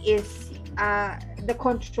everything is, the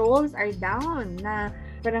controls are down, na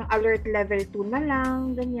parang alert level 2 na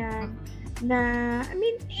lang, ganyan. Na, I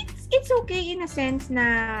mean, it's okay in a sense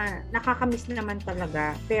na nakakamiss naman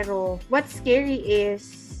talaga. Pero, what's scary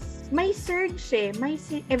is, may surge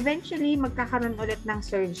eventually magkakaroon ulit ng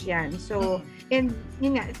surge yan. So, and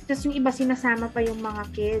yun nga, tapos yung iba sinasama pa yung mga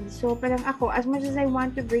kids. So, parang ako, as much as I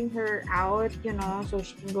want to bring her out, so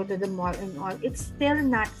she can go to the mall and all, it's still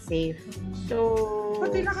not safe. So,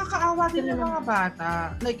 pati nakakaawa din yung mga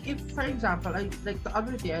bata. Like, if, for example, like the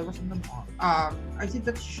other day, I was in the mall. I think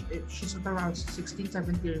that she's at around 16,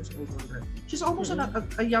 17 years old already. She's almost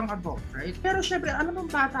a young adult, right? Pero syempre, alam mo,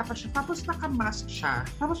 bata pa siya. Tapos naka-mask siya.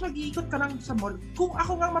 Tapos mag-iikot ka lang sa mall. Kung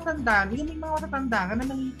ako nga matanda, yung may mga matatanda na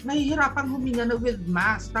nahihirapang huminga na with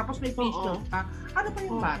mask. Tapos may face shield pa. Ano pa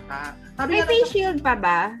yung bata? May face shield pa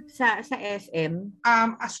ba sa SM?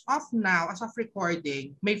 As of now, as of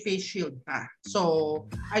recording, may face shield pa. So,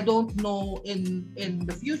 I don't know in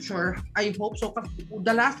the future. I hope so.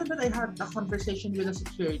 The last time that I had a conversation with the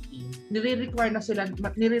security, nire-require na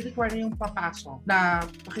yung papasok na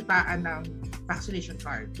pakitaan ng vaccination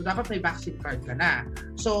card. So, dapat may vaccine card ka na.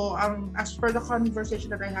 So, as per the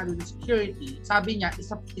conversation that I had with the security, sabi niya,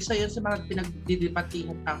 isa yun sa mga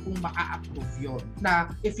pinagdidibatihan kung maka-approve yun.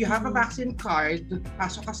 Na, if you have a vaccine card,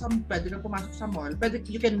 pwede ka pumasok sa mall,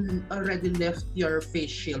 you can already lift your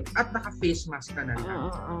face shield at naka-face mask ka na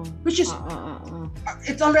lang. Which is,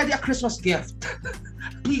 it's already a Christmas gift.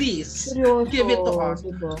 Please, give it to us.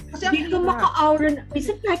 Kasi hindi ka maka-aura.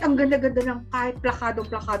 Isip kahit ang ganda-ganda ng kahit plakado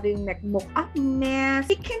yung neck mo. Mess.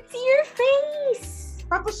 I can see your face.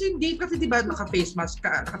 Tapos hindi, kasi diba naka-face mask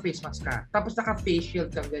ka. Tapos naka-face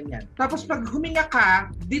shield ka, ganyan. Tapos pag huminga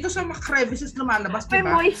ka, dito sa mga crevices lumalabas,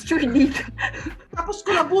 diba? May moisture dito. Tapos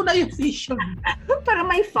kulabo na yung face shield.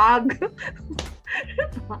 Parang may fog.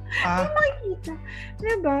 Makikita.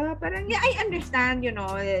 Diba? Parang, yeah, I understand,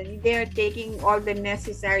 they're taking all the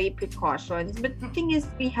necessary precautions. But the thing is,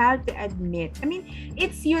 we have to admit, I mean,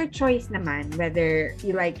 it's your choice naman, whether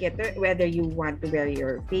you like it or whether you want to wear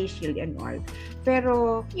your face shield and all.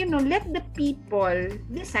 Pero, let the people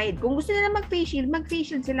decide. Kung gusto nila mag-face shield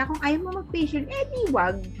sila. Kung ayaw mo mag-face shield, di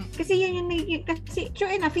wag. Kasi kasi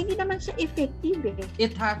sure enough, hindi naman siya effective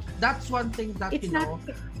eh. That's one thing that,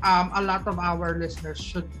 a lot of our listeners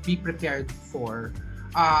should be prepared for.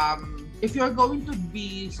 If you're going to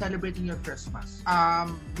be celebrating your Christmas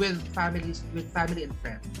with family and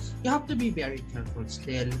friends, you have to be very careful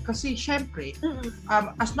still. Kasi syempre,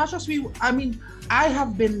 as much as I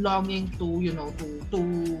have been longing to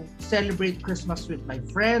celebrate Christmas with my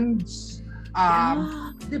friends,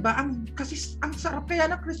 'Di ba? Kasi ang sarap kaya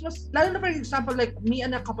ng Christmas. Lalo na for example, like me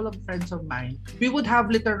and a couple of friends of mine, we would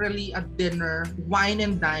have literally a dinner, wine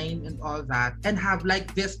and dine and all that, and have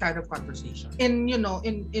like this kind of conversation. In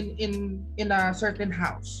a certain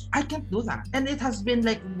house. I can't do that. And it has been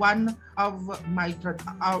like one of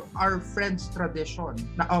our friends' tradition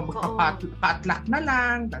na magpa-potluck na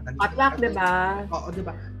lang. Potluck, 'di ba? Oo, 'di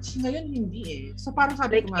ba? Ngayon hindi eh. So parang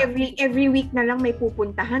sabi like ko nga, every week na lang may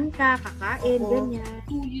pupuntahan ka, kakain, ganyan.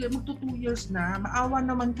 2 years na. Maawa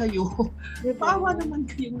naman kayo. Diba? Maawa naman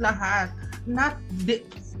kayong lahat.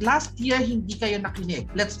 Last year, hindi kayo nakinig.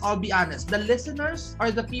 Let's all be honest. The listeners or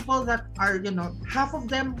the people that are, half of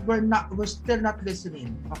them were still not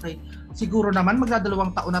listening. Okay? Siguro naman,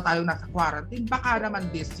 magdadalawang taon na tayo nasa quarantine. Baka naman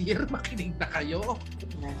this year, makinig na kayo.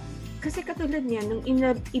 Kasi katulad niya, nung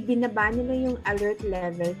ibinaba nila yung alert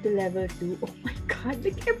level to level 2, oh my God,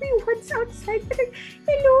 like everyone's outside. Like,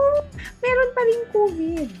 hello, meron pa rin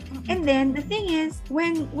COVID. And then, the thing is,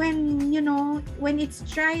 when it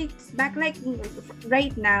strikes back, like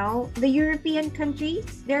right now, the European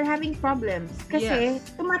countries, they're having problems. Kasi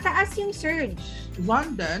tumataas yung surge.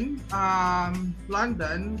 London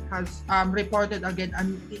has reported again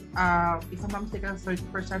if I'm not mistaken,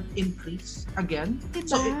 30% increase again. Diba?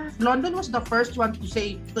 So London was the first one to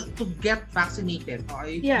say to get vaccinated.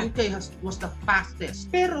 Okay? Yeah. UK was the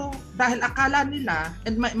fastest. Pero dahil akala nila,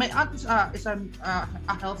 and my aunt is a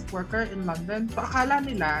health worker in London, so akala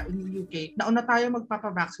nila in the UK, nauna tayo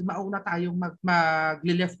magpapavaccine, mauna tayong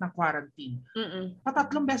mag-lift ng quarantine.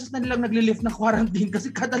 Patatlong beses na nilang nagli-lift ng quarantine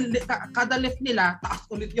kasi kada lift nila, taas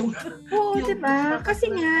ulit yung... Oo, diba? Kasi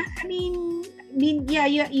nga, I mean, yeah,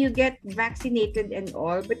 you get vaccinated and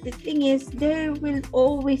all, but the thing is, there will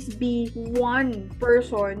always be one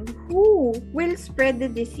person who will spread the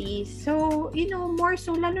disease. So, more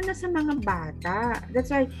so, lalo na sa mga bata. That's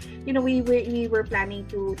why, we were planning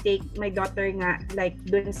to take my daughter nga, like,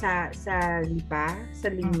 dun sa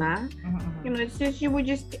Lima. So she would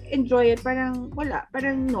just enjoy it. Parang, wala.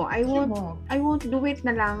 Parang, no, I won't do it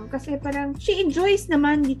na lang. Kasi parang, she enjoys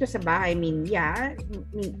naman dito sa bahay. I mean, yeah,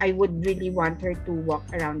 I would really want her to walk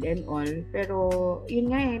around and all. Pero, yun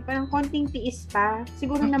nga parang konting tiis pa.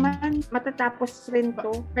 Siguro naman, matatapos rin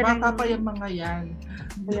to. Bata pa yung mga yan.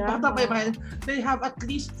 Yeah. Bata pa yung mga yan. They have at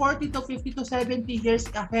least 40 to 50 to 70 years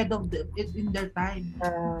ahead of them in their time.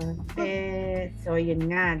 So, yun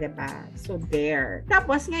nga, diba? So, there.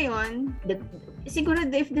 Tapos, ngayon, siguro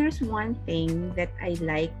if there's one thing that I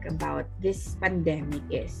like about this pandemic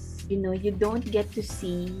is, you don't get to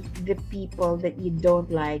see the people that you don't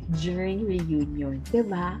like during reunion.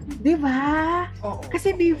 Diba? Oo.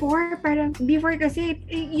 Kasi before kasi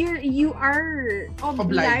you are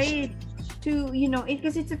obliged to,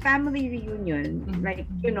 because it's a family reunion. Like,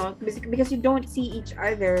 because you don't see each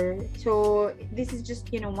other. So, this is just,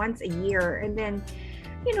 once a year. And then,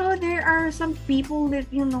 there are some people that,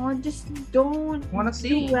 just don't wanna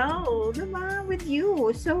see do well, diba, with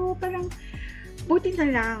you. So, parang, buti na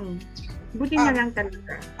lang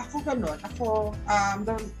talaga. Ako ganun.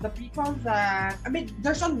 The people that, I mean,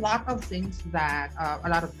 there's a lot of things that, a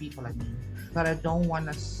lot of people, that I don't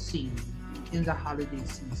wanna see in the holiday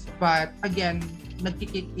season. But, again,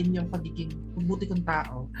 nagkikick in yung pagiging buti kong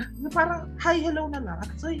tao. Parang, hi, hello na lang.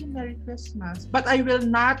 At say, Merry Christmas. But I will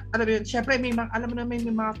not, syempre, may mga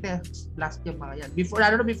text blast yung mga yan.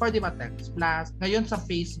 Lalo na before, di ba, text blast. Ngayon sa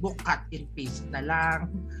Facebook, cut and paste na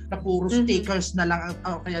lang. Na puro stickers na lang,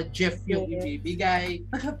 kaya Jeff yung ibibigay.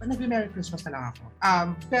 Nag-Merry Christmas na lang ako.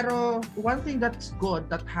 Pero, one thing that's good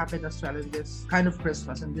that happened as well in this kind of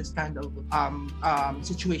Christmas and this kind of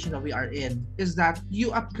situation that we are in is that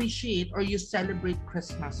you appreciate or you celebrate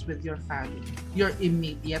Christmas with your family, your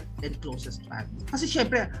immediate and closest family. Kasi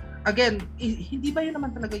syempre, again, hindi ba yun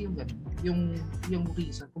naman talaga yung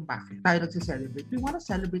reason kung bakit tayo nagse-celebrate? We want to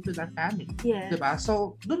celebrate with our family. Yeah. Diba?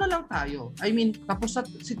 So, doon na lang tayo. I mean, tapos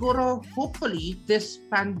siguro, hopefully, this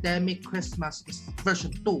pandemic Christmas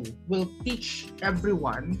version 2 will teach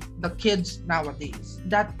everyone, the kids nowadays,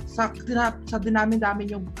 that sa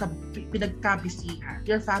dinami-dami yung pinagkabisihan,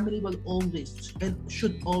 your family will always and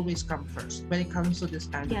should always come first when it comes to this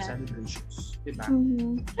kind of celebrations. Diba?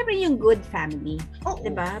 Siyempre yung good family. Oh,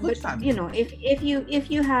 diba? Good But family. if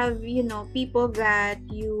you have people that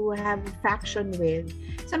you have faction with,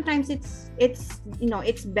 sometimes it's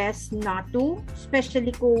it's best not to,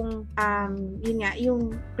 especially kung yun nga,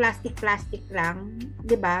 yung plastic lang,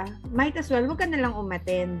 'di ba? Might as well wag ka na lang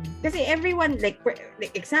umattend. Kasi everyone, like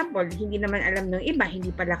example, hindi naman alam ng iba,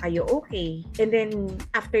 hindi pala kayo okay. And then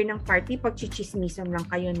after ng party, pagchichismisan lang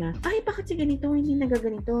kayo na, ay bakit si ganito, hindi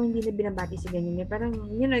nagaganito, hindi na binabati si ganyan. Parang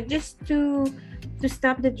just to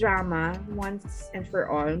stop the drama once and for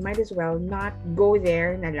all, might as well not go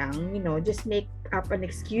there na lang, just make up an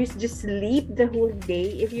excuse, just sleep the whole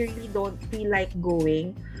day if you really don't feel like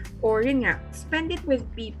going, or yun nga, spend it with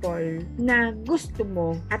people na gusto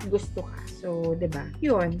mo at gusto ka. So, 'di ba?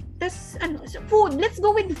 Yun. Tas so food, let's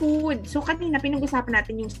go with food. So kanina pinag-usapan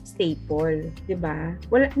natin yung staple, 'di ba?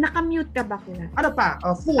 Wala, naka-mute ka ba kula? Ano pa?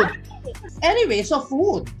 Food. Anyway, so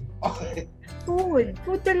food. Okay.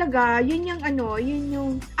 Food talaga, yun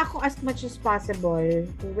yung ako, as much as possible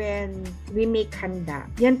when we make handa,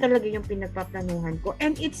 yan talaga yung pinagpaplanuhan ko,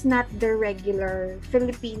 and it's not the regular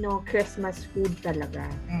Filipino Christmas food talaga.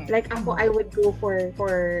 Like ako, I would go for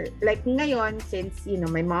like ngayon, since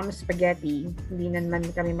my mom's spaghetti, hindi na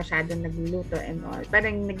naman kami masyadong nagluluto and all,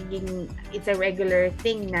 parang nagiging it's a regular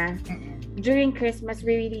thing na during Christmas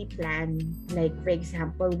we really plan, like for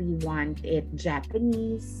example, we want it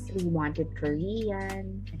Japanese, we want it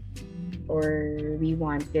Korean, or we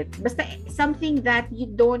want it basta something that you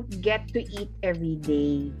don't get to eat every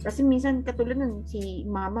day. Kasi minsan katulad nun, si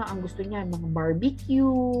mama ang gusto niya mga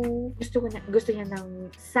barbecue, gusto niya ng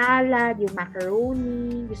salad, yung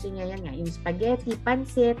macaroni, gusto niya yan nga, yung spaghetti,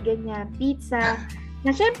 pancit, ganyan, pizza. Na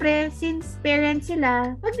syempre, since parents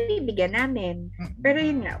sila, magbibigyan namin. Pero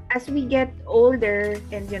yun nga, as we get older,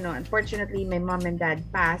 and unfortunately, my mom and dad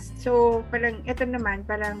passed. So, parang, eto naman,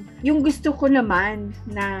 parang, yung gusto ko naman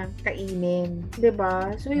na kainin. 'Di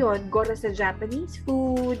ba? So, yun, gora sa Japanese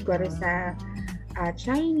food, gora sa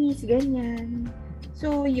Chinese, ganyan.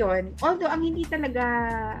 So, yun. Although, ang hindi talaga,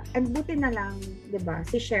 ang buti na lang, 'di ba,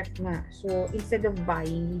 si chef nga. So, instead of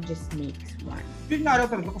buying, he just makes one. Yun nga lang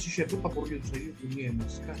talaga kasi chef yung pabor yun sa'yo.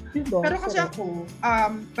 Kunyemas ka. Diba? Pero kasi ako,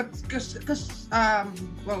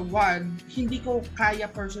 well, one, hindi ko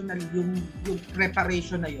kaya personally yung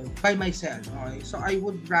preparation na yun by myself. Okay? So, I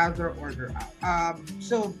would rather order out.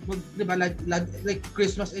 So, di ba, like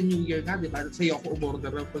Christmas and New Year nga, di ba, sa'yo ako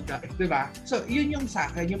umorder ng pagkain, di ba? So, yun yung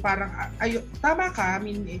sa akin, yung parang, tama ka, I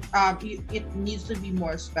mean, it needs to be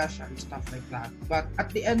more special, stuff like that. But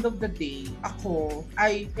at the end of the day, ako,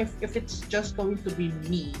 if it's just going to be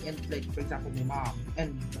me and like, for example, my mom,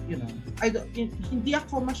 and hindi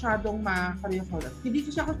ako masyadong hindi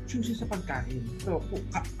kasi ako choosy sa pagkain. So,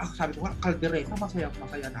 sabi ko nga, caldereta, masaya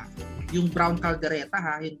na ako. Yung brown caldereta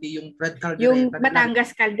ha, hindi yung red caldereta. Yung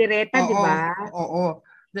Batangas caldereta, di ba? Oo.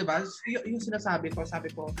 Diba? Yung sabi ko,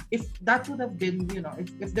 if that would have been,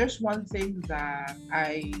 if there's one thing that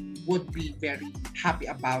I would be very happy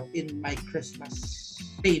about in my Christmas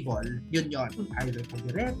table, yun. Either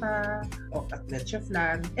caldereta or at leche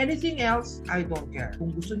flan. Anything else, I don't care.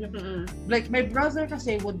 Kung gusto nyo, like my brother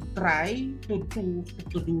kasi would try to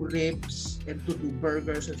do ribs and to do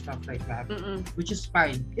burgers and stuff like that, which is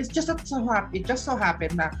fine. It just so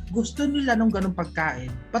happened na gusto nila nung ganung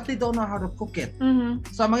pagkain, but they don't know how to cook it.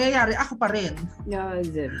 So, mangyayari, ako pa rin. Yeah,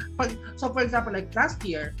 So, for example, like last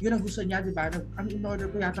year, yun ang gusto niya, di ba? Ang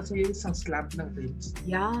in-order ko yata sa'yo isang slab ng ribs.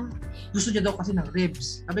 Yeah. Gusto niya daw kasi ng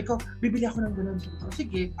ribs. Sabi ko, bibili ako ng ganun.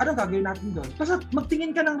 Sige, anong gagawin natin doon? Basta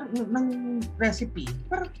magtingin ka ng recipe.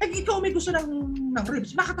 Parang, ikaw may gusto ng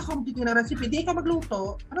ribs. Bakit ako magtitingin ng recipe? Di ikaw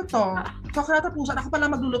magluto. Ano to? So, kinatapusan, ako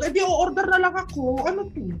pala magluluto. Di, o-order na lang ako. Ano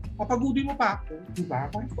to? Papagudi mo pa ako.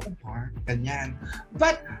 Diba? Bakit ko umbar? Ganyan.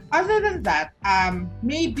 But, other than that,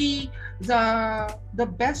 maybe the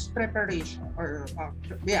best preparation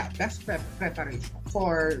preparation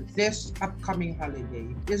for this upcoming holiday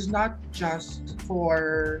is not just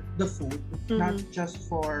for the food, not just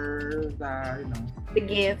for the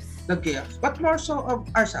gifts, but more so of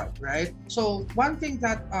ourselves, right? So one thing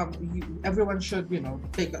that everyone should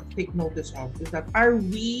take notice of is that, are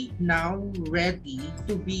we now ready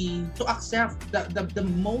to accept the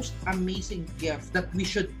most amazing gift that we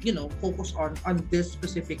should focus on this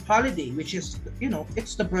specific holiday, which is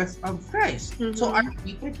it's the birth of Christ. So are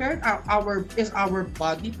we prepared? Is our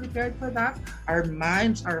body prepared for that? Our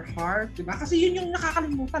minds, our heart, diba? Kasi yun yung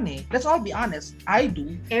nakakalimutan eh. Let's all be honest. I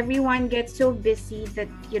do. Everyone gets so busy that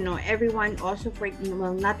everyone also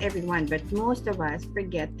not everyone, but most of us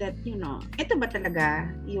forget that ito ba talaga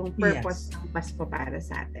yung purpose ng Pasko para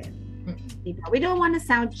sa atin. We don't want to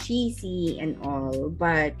sound cheesy and all,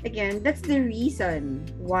 but again, that's the reason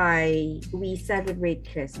why we celebrate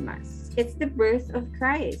Christmas. It's the birth of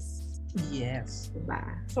Christ. Yes. Diba?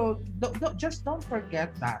 So just don't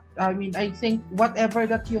forget that. I mean, I think whatever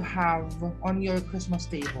that you have on your Christmas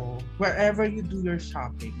table, wherever you do your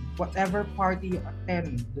shopping, whatever party you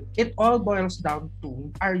attend, it all boils down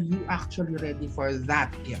to, are you actually ready for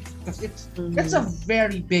that gift? Because it's a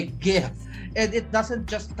very big gift. And it doesn't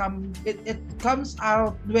just come, it comes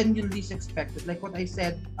out when you least expect it. Like what I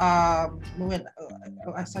said, when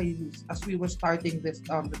as we were starting this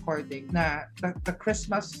recording, na the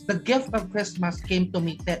Christmas, the gift of Christmas came to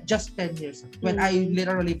me just 10 years ago, when I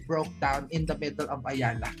literally broke down in the middle of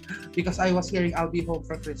Ayala because I was hearing I'll be home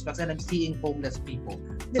for Christmas and I'm seeing homeless people.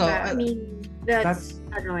 Diba? So I mean, that's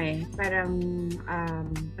parang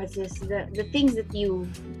what's this, the things that you,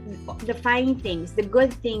 the fine things, the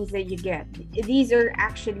good things that you get, these are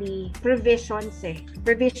actually provisions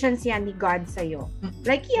provisions yan ni God sa'yo.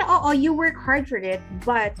 Like, yeah, you work hard for it,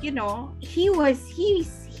 but you know,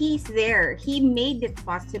 he's there, he made it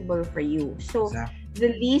possible for you. So exactly. The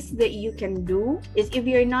least that you can do is, if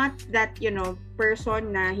you're not that, you know,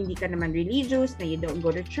 person na hindi ka naman religious, na you don't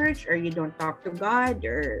go to church or you don't talk to God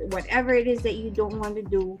or whatever it is that you don't want to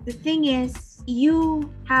do, the thing is, you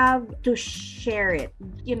have to share it.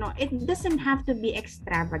 You know, it doesn't have to be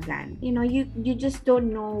extravagant. You know, you just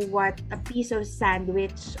don't know what a piece of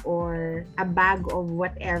sandwich or a bag of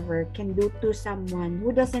whatever can do to someone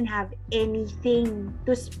who doesn't have anything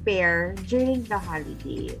to spare during the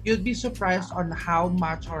holiday. You'd be surprised on how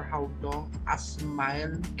much or how long a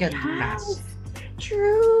smile can last.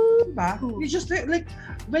 True. Diba? You just like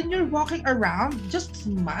when you're walking around, just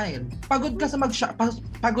smile. Pagod ka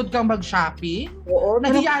mag-shopping? Oo.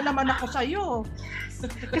 Nahiya naman ako sa'yo.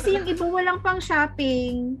 Kasi yung iba walang pang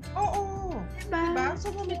shopping. Oo. Diba?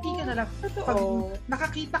 So, ngumiti ka na lang. Pag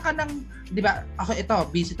nakakita ka ng, diba, ako ito,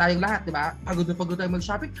 busy tayong lahat, diba? Pagod tayong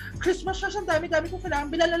mag-shopping. Christmas siya, dami-dami ko kailangan.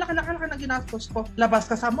 Bilalala-laka na ginastos ko. Labas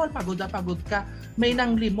ka sa mall, pagod ka. May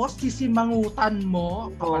nang limos, sisimangutan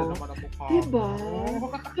mo. Kapal naman ang mukha. Diba?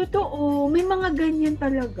 Totoo. May mga ganyan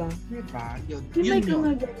talaga. Diba? Yun. May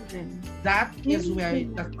mga ganyan. That is where,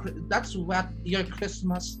 that's what your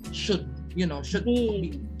Christmas should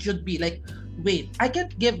be like. Wait, I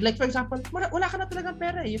can't give, like for example, wala ka na talagang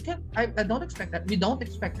pera. You can't, I don't expect that. We don't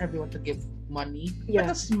expect everyone to give money. Yeah.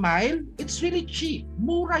 But a smile, it's really cheap.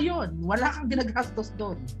 Mura yon. Wala kang ginagastos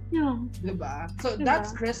doon. Yeah. Diba? So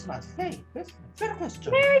that's Christmas. Hey, Christmas. Pero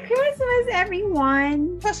question. Merry Christmas,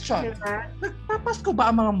 everyone. Question. Diba? Nagpapasko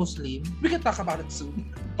ba ang mga Muslim? We can talk about it soon.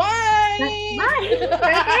 Bye! Bye!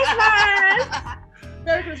 Merry Christmas!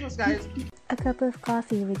 Merry Christmas, guys. A Cup of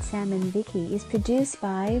Coffee with Sam and Vicky is produced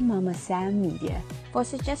by Mama Sam Media. For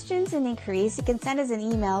suggestions and inquiries, you can send us an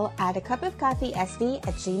email at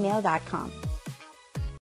acupofcoffeesv@gmail.com.